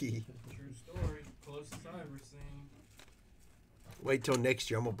rookie? True story. Closest I ever seen. Wait till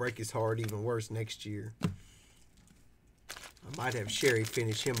next year. I'm going to break his heart even worse next year. I might have Sherry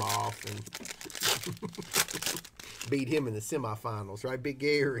finish him off and beat him in the semifinals, right, Big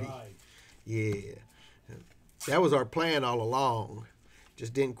Gary? Right. Yeah. That was our plan all along.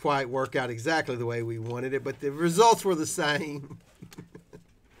 Just didn't quite work out exactly the way we wanted it, but the results were the same.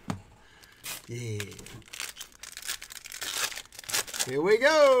 Yeah. Here we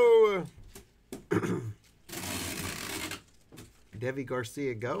go. Devi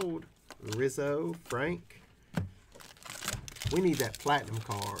Garcia Gold. Rizzo, Frank. We need that platinum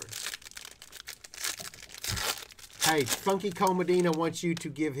card. Hey, Funky Cole Medina wants you to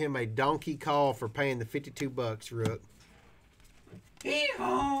give him a donkey call for paying the $52, Rook.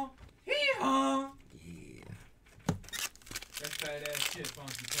 Hee-haw! Hee-haw! Yeah. That's badass shit,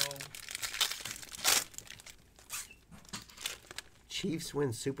 Funky Cole. Chiefs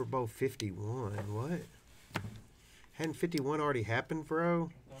win Super Bowl 51. What? Hadn't 51 already happened,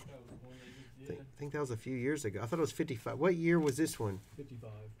 bro? I thought that was one they just did. I think that was a few years ago. I thought it was 55. What year was this one? 55.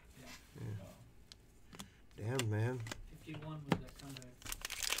 Damn, man. 51 was that comeback.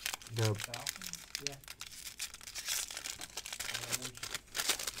 The Falcons? Yeah.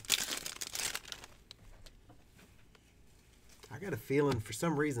 I got a feeling, for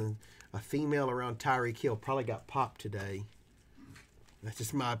some reason, a female around Tyreek Hill probably got popped today. That's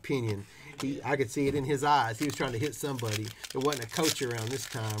just my opinion. I could see it in his eyes. He was trying to hit somebody. There wasn't a coach around this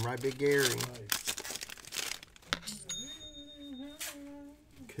time, right, Big Gary? Right.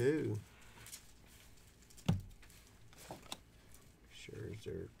 Cool.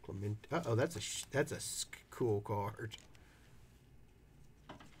 Scherzer, Clement. Uh-oh, that's a cool card.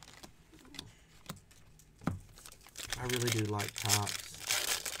 I really do like tops.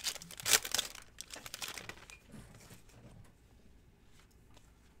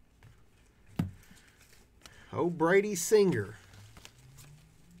 Oh, Brady Singer.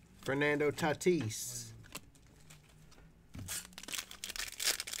 Fernando Tatis.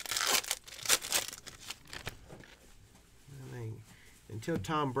 Until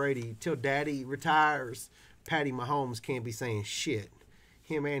Tom Brady, until Daddy retires, Patty Mahomes can't be saying shit.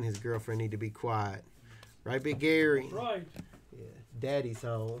 Him and his girlfriend need to be quiet. Right, Big Gary? Right. Yeah. Daddy's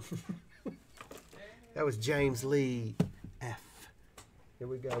home. That was James Lee F. Here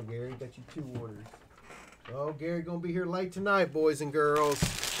we go, Gary. Got you 2 orders. Oh, Gary gonna be here late tonight, boys and girls.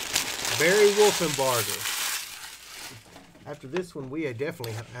 Barry Wolfenbarger. After this one, we are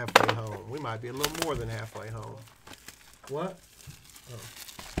definitely halfway home. We might be a little more than halfway home. What? Oh.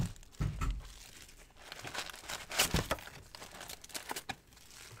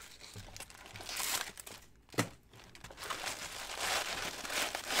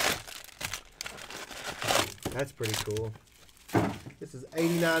 That's pretty cool. This is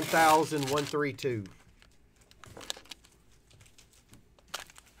 89,132.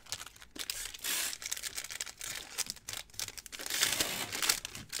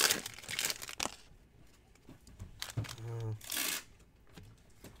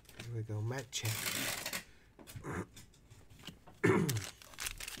 Here we go, Matt Chat.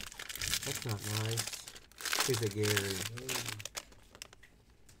 That's not nice. Here's a Gary.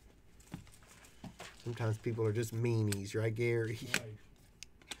 Sometimes people are just meanies, right, Gary?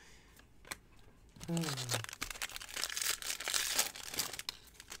 Right.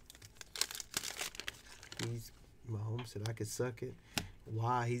 Mahomes said I could suck it.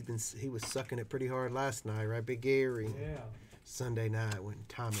 Why? He was sucking it pretty hard last night, right, Big Gary? Yeah. Sunday night when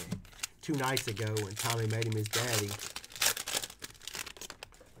Tommy, 2 nights ago when Tommy made him his daddy.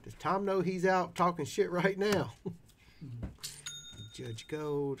 Does Tom know he's out talking shit right now? Judge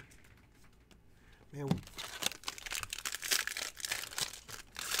Gold. Man.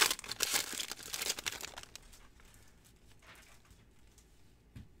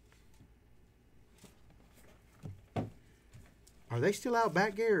 Are they still out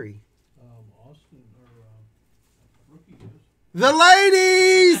back, Gary? Austin or Rookie is. The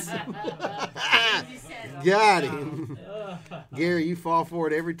ladies! Got him. Gary, you fall for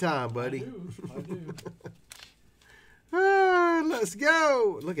it every time, buddy. I do. Let's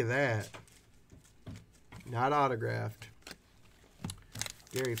go. Look at that. Not autographed.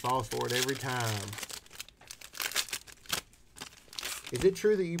 Gary falls for it every time. Is it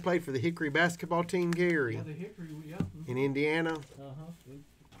true that you played for the Hickory basketball team, Gary? Yeah, the Hickory, yeah. In Indiana? Uh-huh.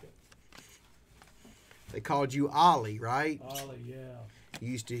 They called you Ollie, right? Ollie, yeah.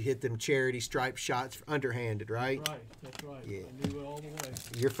 You used to hit them charity stripe shots underhanded, right? That's right. Yeah. I knew it all the way.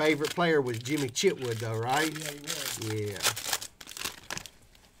 Your favorite player was Jimmy Chitwood, though, right? Yeah, he was. Yeah.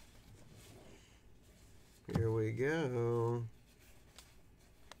 Here we go.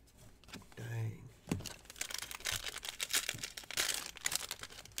 Dang.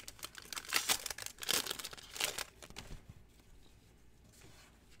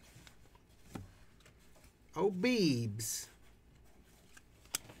 Oh, Beebs.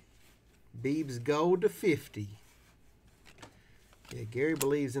 Beebs gold to 50. Yeah, Gary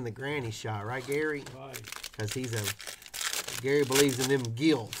believes in the granny shot, right, Gary? Right. Because Gary believes in them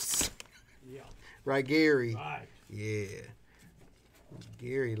gilfs. Yeah. Right, Gary? Right. Yeah.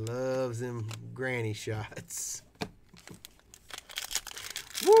 Gary loves them granny shots.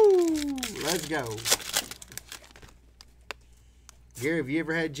 Woo! Let's go. Gary, have you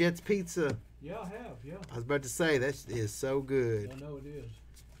ever had Jet's Pizza? Yeah, I have, yeah. I was about to say, that is so good. I know it is.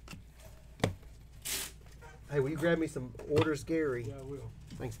 Hey, will you grab me some orders, Gary? Yeah, I will.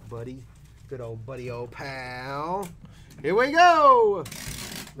 Thanks, buddy. Good old buddy, old pal. Here we go.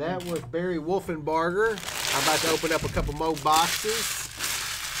 That was Barry Wolfenbarger. I'm about to open up a couple more boxes.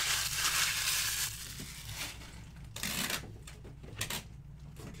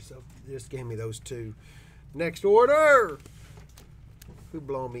 Just gave me those two. Next order. Who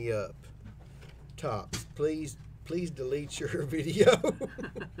blow me up? Tops, please delete your video.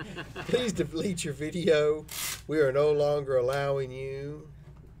 Please delete your video. We are no longer allowing you.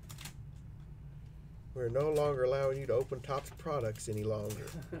 We're no longer allowing you to open Topps products any longer.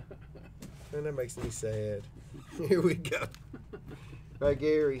 And that makes me sad. Here we go. Right,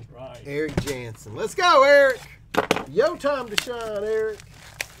 Gary? Right. Eric Jansen. Let's go, Eric. Yo time to shine, Eric.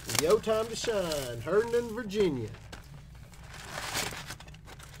 Yo time to shine. Herndon, Virginia.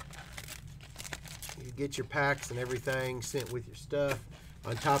 You get your packs and everything sent with your stuff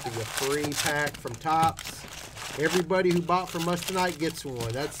on top of your free pack from Topps. Everybody who bought from us tonight gets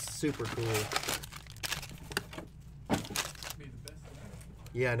one. That's super cool.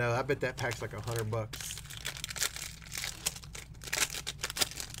 Yeah, no, I bet that pack's like $100.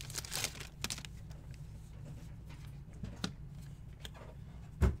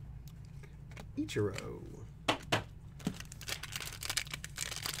 Ichiro.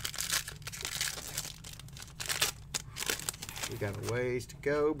 We got a ways to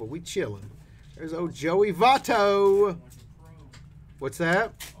go, but we chilling. There's old Joey Votto. What's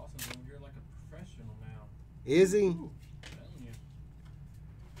that? Awesome, you're like a professional now. Is he? Ooh, telling you.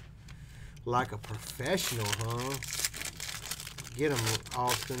 Like a professional, huh? Get him,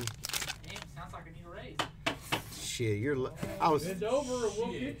 Austin. Damn, sounds like I need a raise. Shit, I was. Bend over and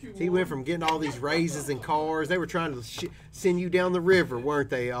we'll get you He one. went from getting all these raises and cars. They were trying to send you down the river, weren't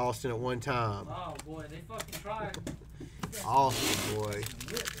they, Austin, at one time? Oh boy, they fucking tried. Austin, boy.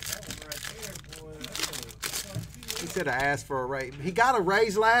 That one right there, boy. That's He said I asked for a raise. He got a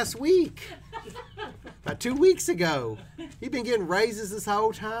raise last week. About 2 weeks ago. He's been getting raises this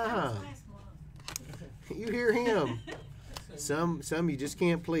whole time. Last month. You hear him. Some you just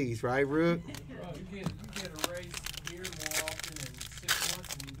can't please, right, Rook? Bro, you get a raise here more often in 6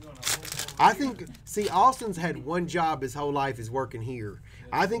 months than you do on a whole I think, see, Austin's had one job his whole life is working here.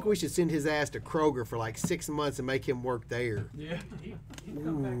 I think we should send his ass to Kroger for like 6 months and make him work there. Yeah, he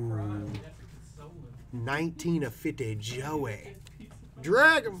come back crying. We have to console him. 19 of 50, Joey.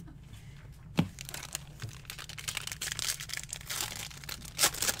 Drag him.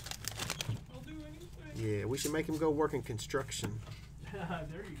 I'll do anything. Yeah, we should make him go work in construction.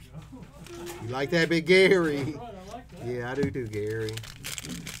 There you go. You like that, Big Gary? Right, I like that. Yeah, I do too, Gary.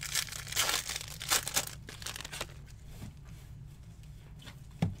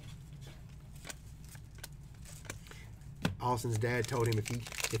 Austin's dad told him, if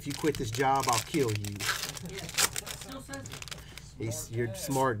you quit this job, I'll kill you. Yeah, still says it. You're a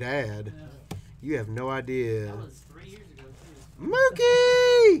smart dad. Yeah. You have no idea. That was 3 years ago, too.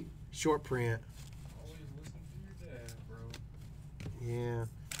 Mookie! Short print. Always listen to your dad, bro. Yeah.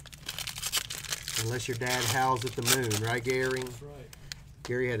 Unless your dad howls at the moon, right, Gary? That's right.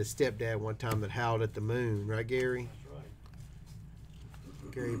 Gary had a stepdad one time that howled at the moon, right, Gary? That's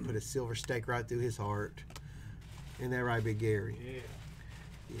right. Gary put a silver stake right through his heart. Isn't that right, Big Gary? Yeah.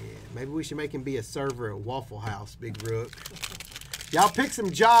 Yeah. Maybe we should make him be a server at Waffle House, Big Rook. Y'all pick some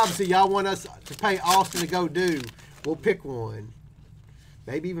jobs that y'all want us to pay Austin to go do. We'll pick one.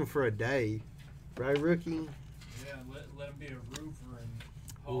 Maybe even for a day. Right, Rookie? Yeah, let him be a roofer and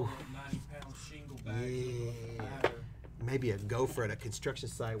haul up 90-pound shingle bags Yeah. with a ladder. Maybe a gopher at a construction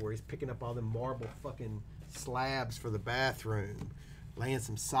site where he's picking up all them marble fucking slabs for the bathroom. Laying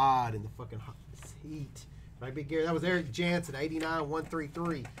some sod in the fucking heat. Right, Big Gary? That was Eric Jansen,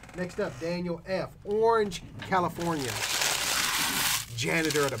 89133. Next up, Daniel F., Orange, California.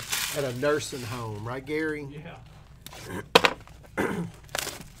 Janitor at a nursing home. Right, Gary? Yeah.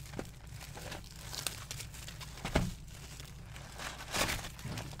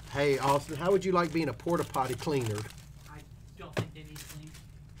 Hey, Austin, how would you like being a porta potty cleaner? I don't think they need clean.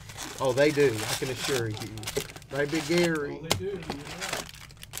 Oh, they do. I can assure you. Right, Big Gary? Oh, they do. You're right.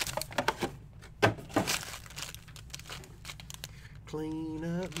 Clean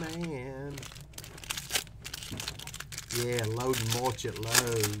up, man. Yeah, load and mulch at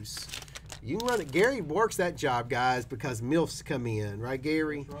Lowe's. You can run it. Gary works that job, guys, because MILFs come in. Right,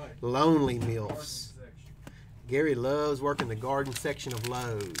 Gary? That's right. Lonely Garden MILFs. section. Gary loves working the garden section of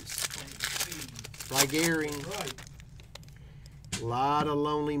Lowe's. Plant seeds. Right, Gary? Right. A lot of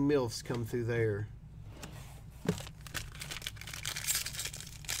lonely MILFs come through there.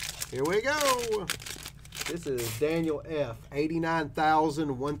 Here we go. This is Daniel F.,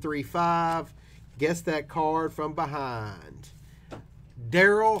 89,135. Guess that card from behind.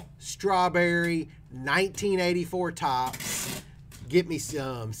 Daryl Strawberry, 1984 tops. Get me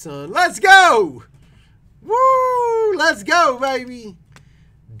some, son. Let's go. Woo! Let's go, baby.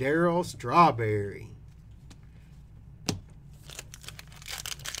 Daryl Strawberry.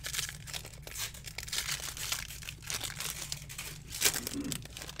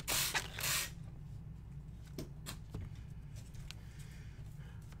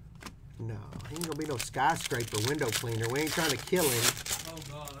 No, he ain't gonna be no skyscraper window cleaner. We ain't trying to kill him. Oh,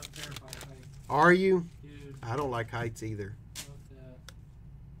 God, I'm terrified of heights. Are you? Dude, I don't like heights either. fuck that.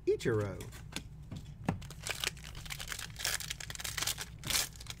 Ichiro.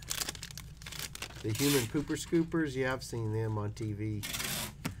 The human pooper scoopers, yeah, I've seen them on TV.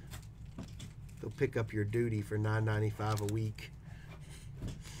 They'll pick up your duty for $9.95 a week.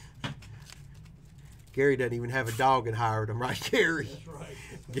 Gary doesn't even have a dog and hired him, right, Gary? That's right.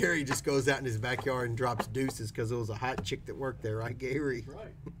 Gary just goes out in his backyard and drops deuces because it was a hot chick that worked there, right, Gary? That's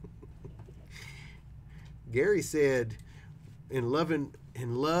right. Gary said, in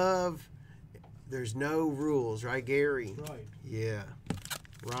love, there's no rules, right, Gary? That's right. Yeah.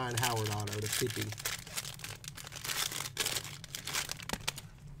 Ryan Howard auto to 50.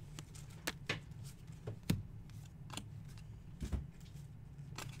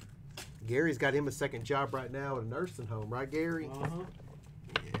 Gary's got him a second job right now at a nursing home, right, Gary? Uh-huh.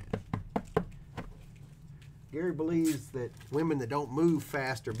 Yeah. Gary believes that women that don't move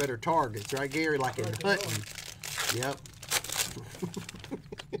fast are better targets, right, Gary? Like in Right, they are. hunting. Yep.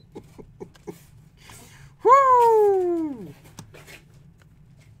 Woo!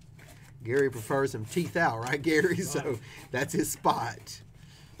 Gary prefers them teeth out, right, Gary? So that's his spot.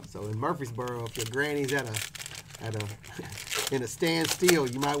 So in Murfreesboro, if your granny's in a standstill,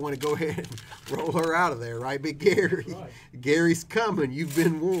 you might want to go ahead and roll her out of there, right, Big Gary? Right. Gary's coming. You've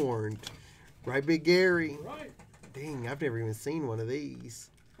been warned. Right, Big Gary? Right. Dang, I've never even seen one of these.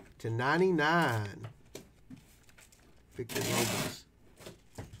 To 99. Victor Robles.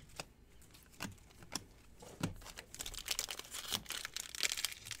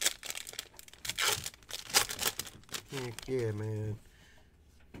 Heck yeah, man.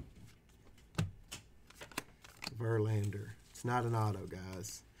 Verlander. It's not an auto,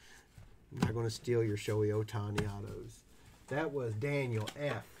 guys. I'm not going to steal your Shohei Ohtani autos. That was Daniel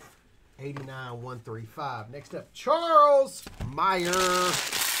F. 89135. Next up, Charles Meyer.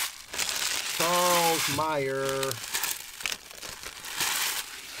 Charles Meyer.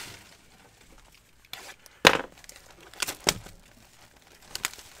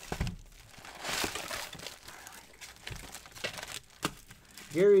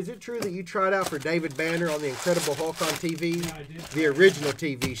 Gary, is it true that you tried out for David Banner on the Incredible Hulk on TV? Yeah, I did. The original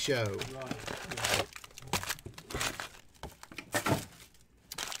TV show. Right.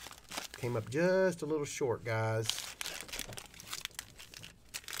 Came up just a little short, guys.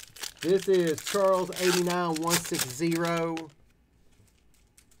 This is Charles 89160.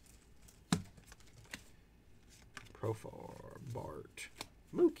 Profar Bart.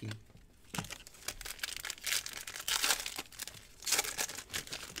 Mookie.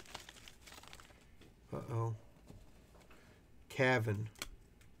 Uh-oh. Kevin.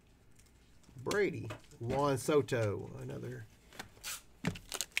 Brady. Juan Soto. Another.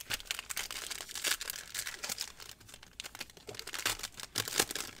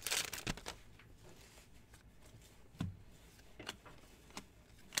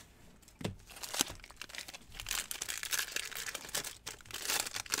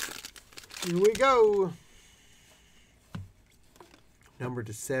 Here we go. Number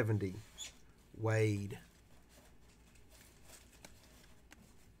to 70. Wade.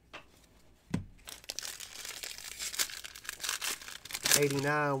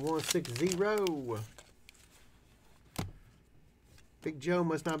 $89,160. Big Joe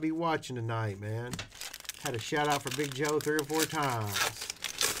must not be watching tonight, man. Had a shout out for Big Joe 3 or 4 times.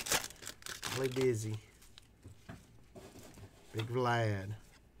 Probably busy. Big Vlad.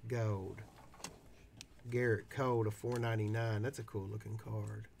 Gold. Garrett Cole to $4.99. That's a cool looking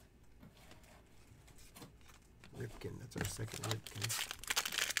card. Ripken. That's our second Ripken.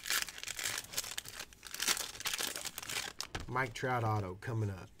 Mike Trout auto coming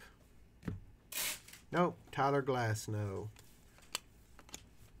up. Nope. Tyler Glass, no.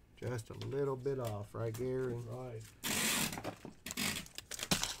 Just a little bit off, right, Gary? Right.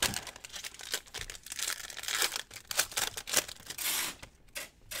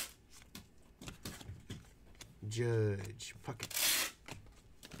 Judge Puckett.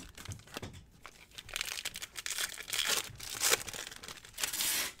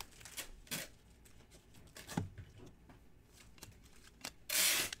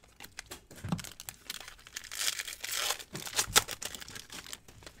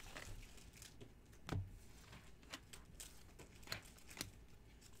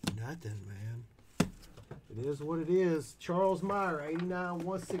 Nothing, man. It is what it is. Charles Meyer,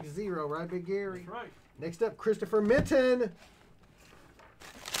 89160, right, Big Gary? That's right. Next up, Christopher Minton.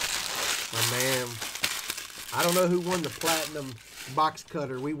 My man. I don't know who won the platinum box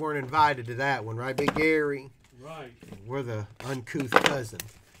cutter. We weren't invited to that one, right, Big Gary? Right. We're the uncouth cousin.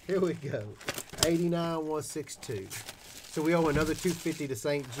 Here we go. 89162. So we owe another $250 to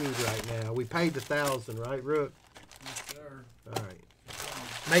St. Jude right now. We paid the $1,000, right, Rook? Yes, sir. All right.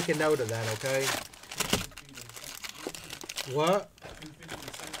 Make a note of that, okay? What?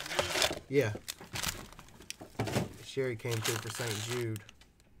 Yeah. Sherry came through for St. Jude.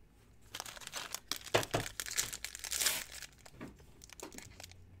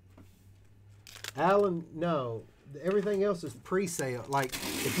 Alan, no. Everything else is pre-sale. Like,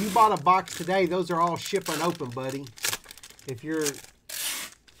 if you bought a box today, those are all ship unopened, buddy. If you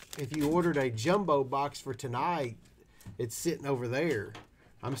ordered a jumbo box for tonight, it's sitting over there.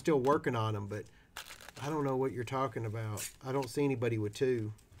 I'm still working on them, but I don't know what you're talking about. I don't see anybody with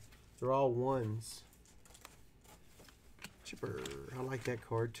 2. They're all 1s. Chipper. I like that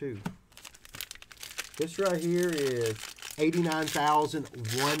card too. This right here is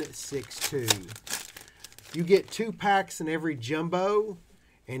 89,162. You get 2 packs in every jumbo,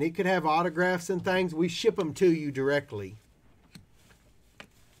 and it could have autographs and things. We ship them to you directly.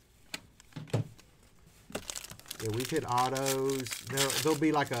 Yeah, we've hit autos. There'll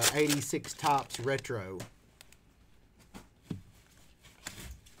be like a 86 Topps retro.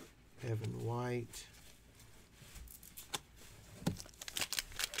 Evan White.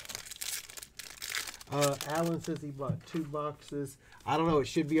 Alan says he bought 2 boxes. I don't know. It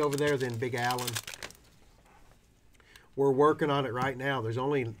should be over there then, Big Alan. We're working on it right now. There's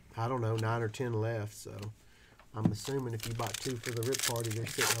only, I don't know, 9 or 10 left. So I'm assuming if you bought 2 for the rip party, they're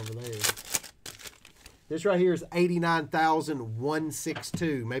sitting over there. This right here is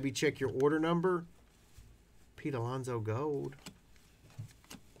 89,162. Maybe check your order number. Pete Alonso Gold.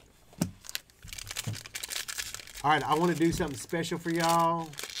 All right, I want to do something special for y'all.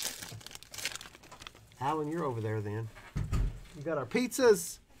 Alan, you're over there then. We got our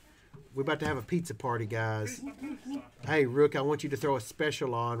pizzas. We're about to have a pizza party, guys. Hey, Rook, I want you to throw a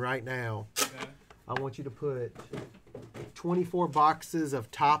special on right now. Okay. I want you to put 24 boxes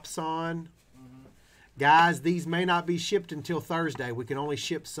of tops on. Guys, these may not be shipped until Thursday. We can only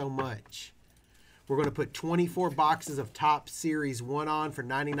ship so much. We're going to put 24 boxes of Top Series 1 on for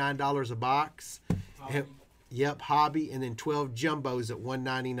 $99 a box. Hobby. Yep, hobby, and then 12 jumbos at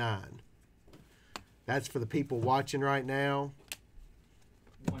 $199. That's for the people watching right now.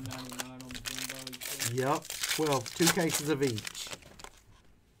 $199 on the jumbo. You said? Yep, 12, 2 cases of each.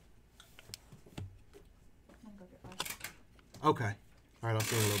 I'm gonna go get mine. Okay. All right, I'll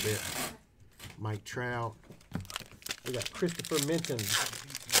see you in a little bit. Mike Trout. We got Christopher Minton.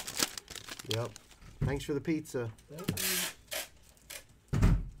 Yep. Thanks for the pizza.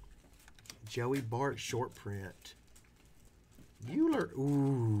 Joey Bart short print. Bueller.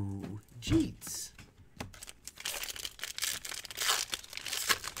 Ooh. Jeets.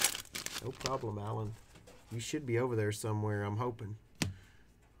 No problem, Alan. You should be over there somewhere, I'm hoping.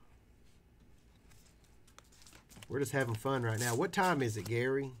 We're just having fun right now. What time is it,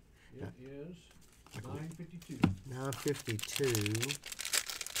 Gary? It is 9:52.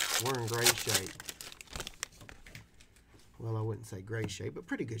 9:52. We're in great shape. Well, I wouldn't say great shape, but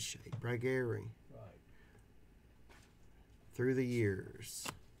pretty good shape, right, Gary? Right. Through the years.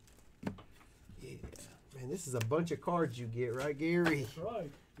 Yeah. Man, this is a bunch of cards you get, right, Gary? That's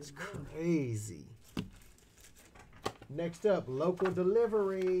right. It's crazy. Next up, local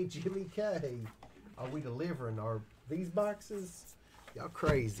delivery, Jimmy K. Are we delivering these boxes? Y'all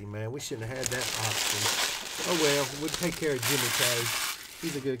crazy, man. We shouldn't have had that option. Oh, well, we'll take care of Jimmy K.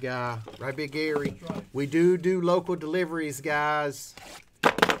 He's a good guy. Right, Big Gary? That's right. We do local deliveries, guys.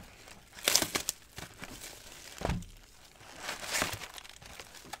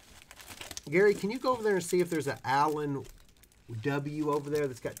 Gary, can you go over there and see if there's an Allen W over there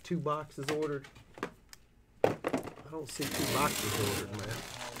that's got 2 boxes ordered? I don't see 2 boxes ordered, man.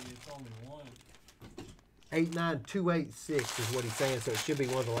 It's only one. 89286 is what he's saying, so it should be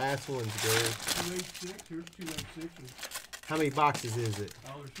one of the last ones, Gary. 286. Here's 286. How many boxes is it?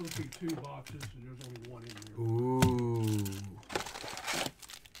 Oh, there's supposed to be 2 boxes, and there's only 1 in there. Ooh.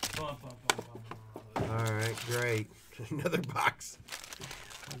 Bum, bum, bum, bum, bum. All right, great. Another box.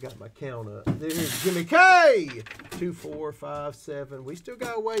 I got my count up. There's Jimmy K. 2, 4, 5, 7. We still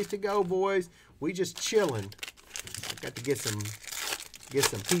got a ways to go, boys. We just chilling. I got to get some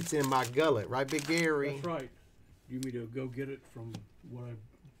pizza in my gullet, right, Big Gary? That's right. You mean to go get it from what I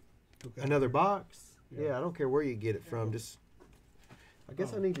took out? Another box? Yeah. Yeah, I don't care where you get it from. Just, I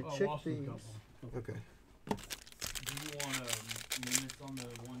guess I need to check Austin's these. got one. Okay. Do you want limits on the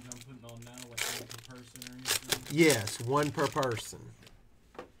ones I'm putting on now, like 1 per person or anything? Yes, 1 per person.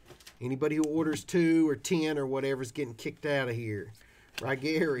 Anybody who orders 2 or 10 or whatever is getting kicked out of here. Right,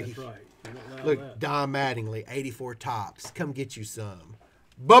 Gary? That's right. You don't allow Look, that. Don Mattingly, 84 tops. Come get you some.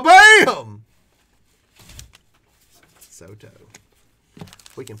 Ba-bam! Soto.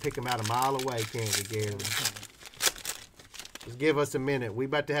 We can pick them out a mile away, can't we, Gary? Just give us a minute. We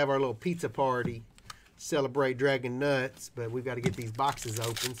about to have our little pizza party. Celebrate Dragon Nuts, but we've got to get these boxes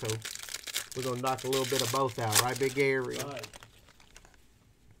open, so we're going to knock a little bit of both out. Right, Big Gary? Right.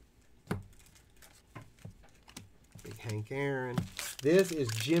 Big Hank Aaron. This is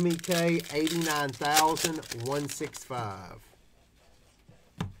Jimmy K, 89,165.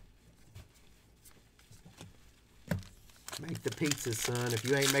 Make the pizzas, son. If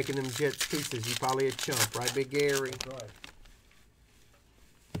you ain't making them Jets pizzas, you probably a chump, right, Big Gary? That's right.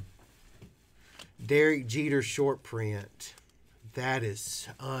 Derek Jeter short print. That is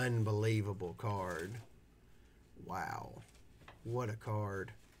unbelievable card. Wow. What a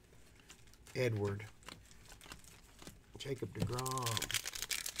card. Edward. Jacob deGrom.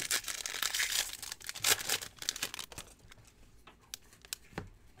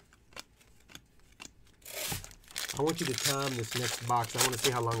 I want you to time this next box. I want to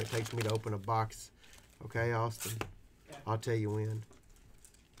see how long it takes me to open a box. Okay, Austin? I'll tell you when.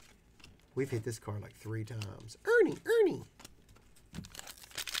 We've hit this card like 3 times. Ernie!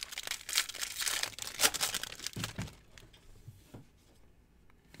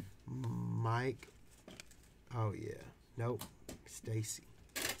 Mike. Oh, yeah. Nope. Stacy.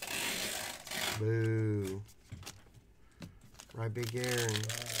 Boo. Right, Big Aaron.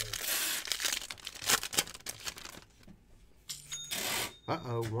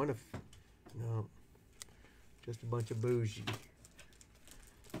 Uh-oh. No. Just a bunch of bougie.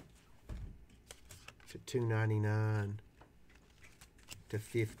 To $2.99 to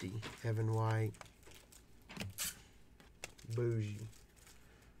 $50. Evan White. Bougie.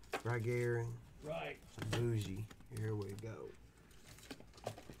 Right, Gary? Right. Bougie. Here we go.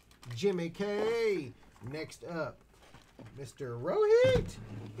 Jimmy K. Next up, Mr. Rohit,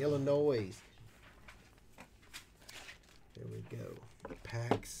 Illinois. There we go.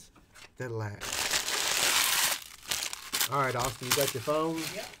 Packs that last. All right, Austin, you got your phone?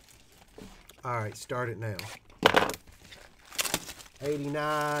 Yep. All right, start it now.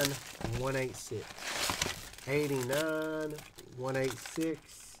 89 186. 89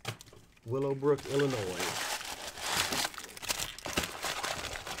 186. Willowbrook, Illinois.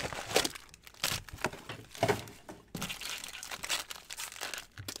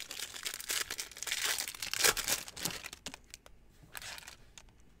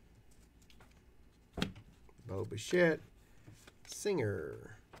 Bo Bichette,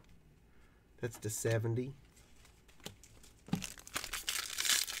 Singer. That's the 70.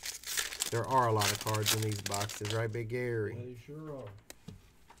 There are a lot of cards in these boxes, right, Big Gary? They sure are.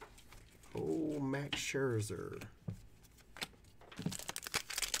 Oh, Max Scherzer.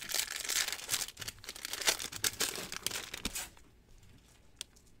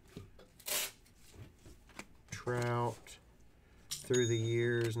 Trout. Through the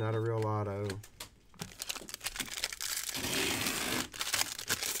years, not a real auto.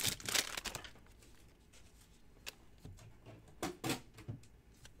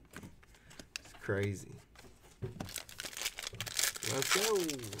 It's crazy. Let's go.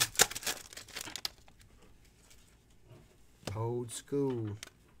 Old school.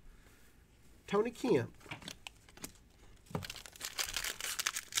 Tony Kemp.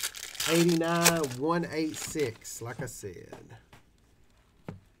 89 186, like I said.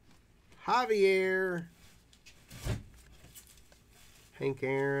 Javier. Hank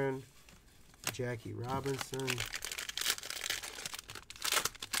Aaron. Jackie Robinson.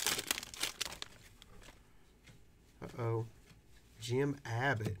 Uh-oh. Jim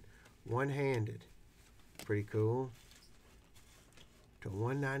Abbott. One-handed. Pretty cool. To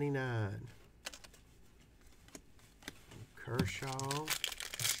 199. Kershaw.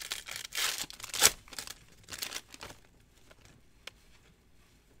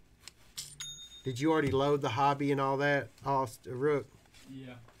 Did you already load the hobby and all that, Rook?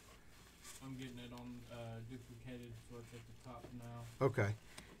 Yeah. I'm getting it on duplicated, so it's at the top now. Okay.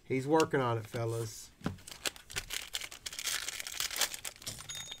 He's working on it, fellas.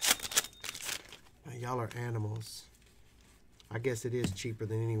 Y'all are animals. I guess it is cheaper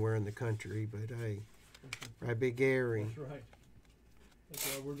than anywhere in the country, but hey. Right, Big Gary? That's right. That's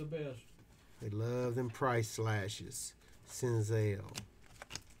why we're the best. They love them price slashes. Senzel.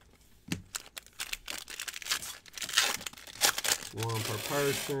 One per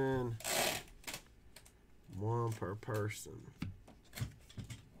person. One per person. I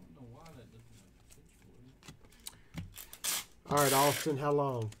don't know why that doesn't make sense for you. All right, Austin, how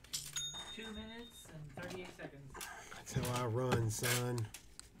long? 2 minutes and 38 seconds. That's how I run, son.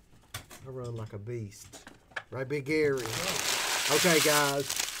 I run like a beast. Right, Big Gary? Okay,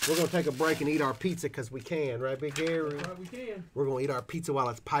 guys. We're going to take a break and eat our pizza because we can. Right, Big Gary? That's right, we can. We're going to eat our pizza while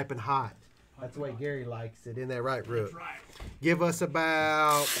it's piping hot. That's the way Gary likes it. Isn't that right, Rook? That's right. Give us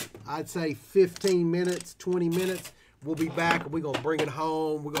about, I'd say, 15 minutes, 20 minutes. We'll be back. We're going to bring it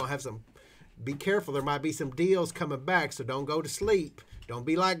home. We're going to have some, be careful. There might be some deals coming back, so don't go to sleep. Don't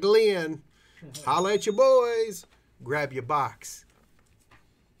be like Glenn. Holla at your boys. Grab your box.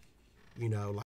 You know, like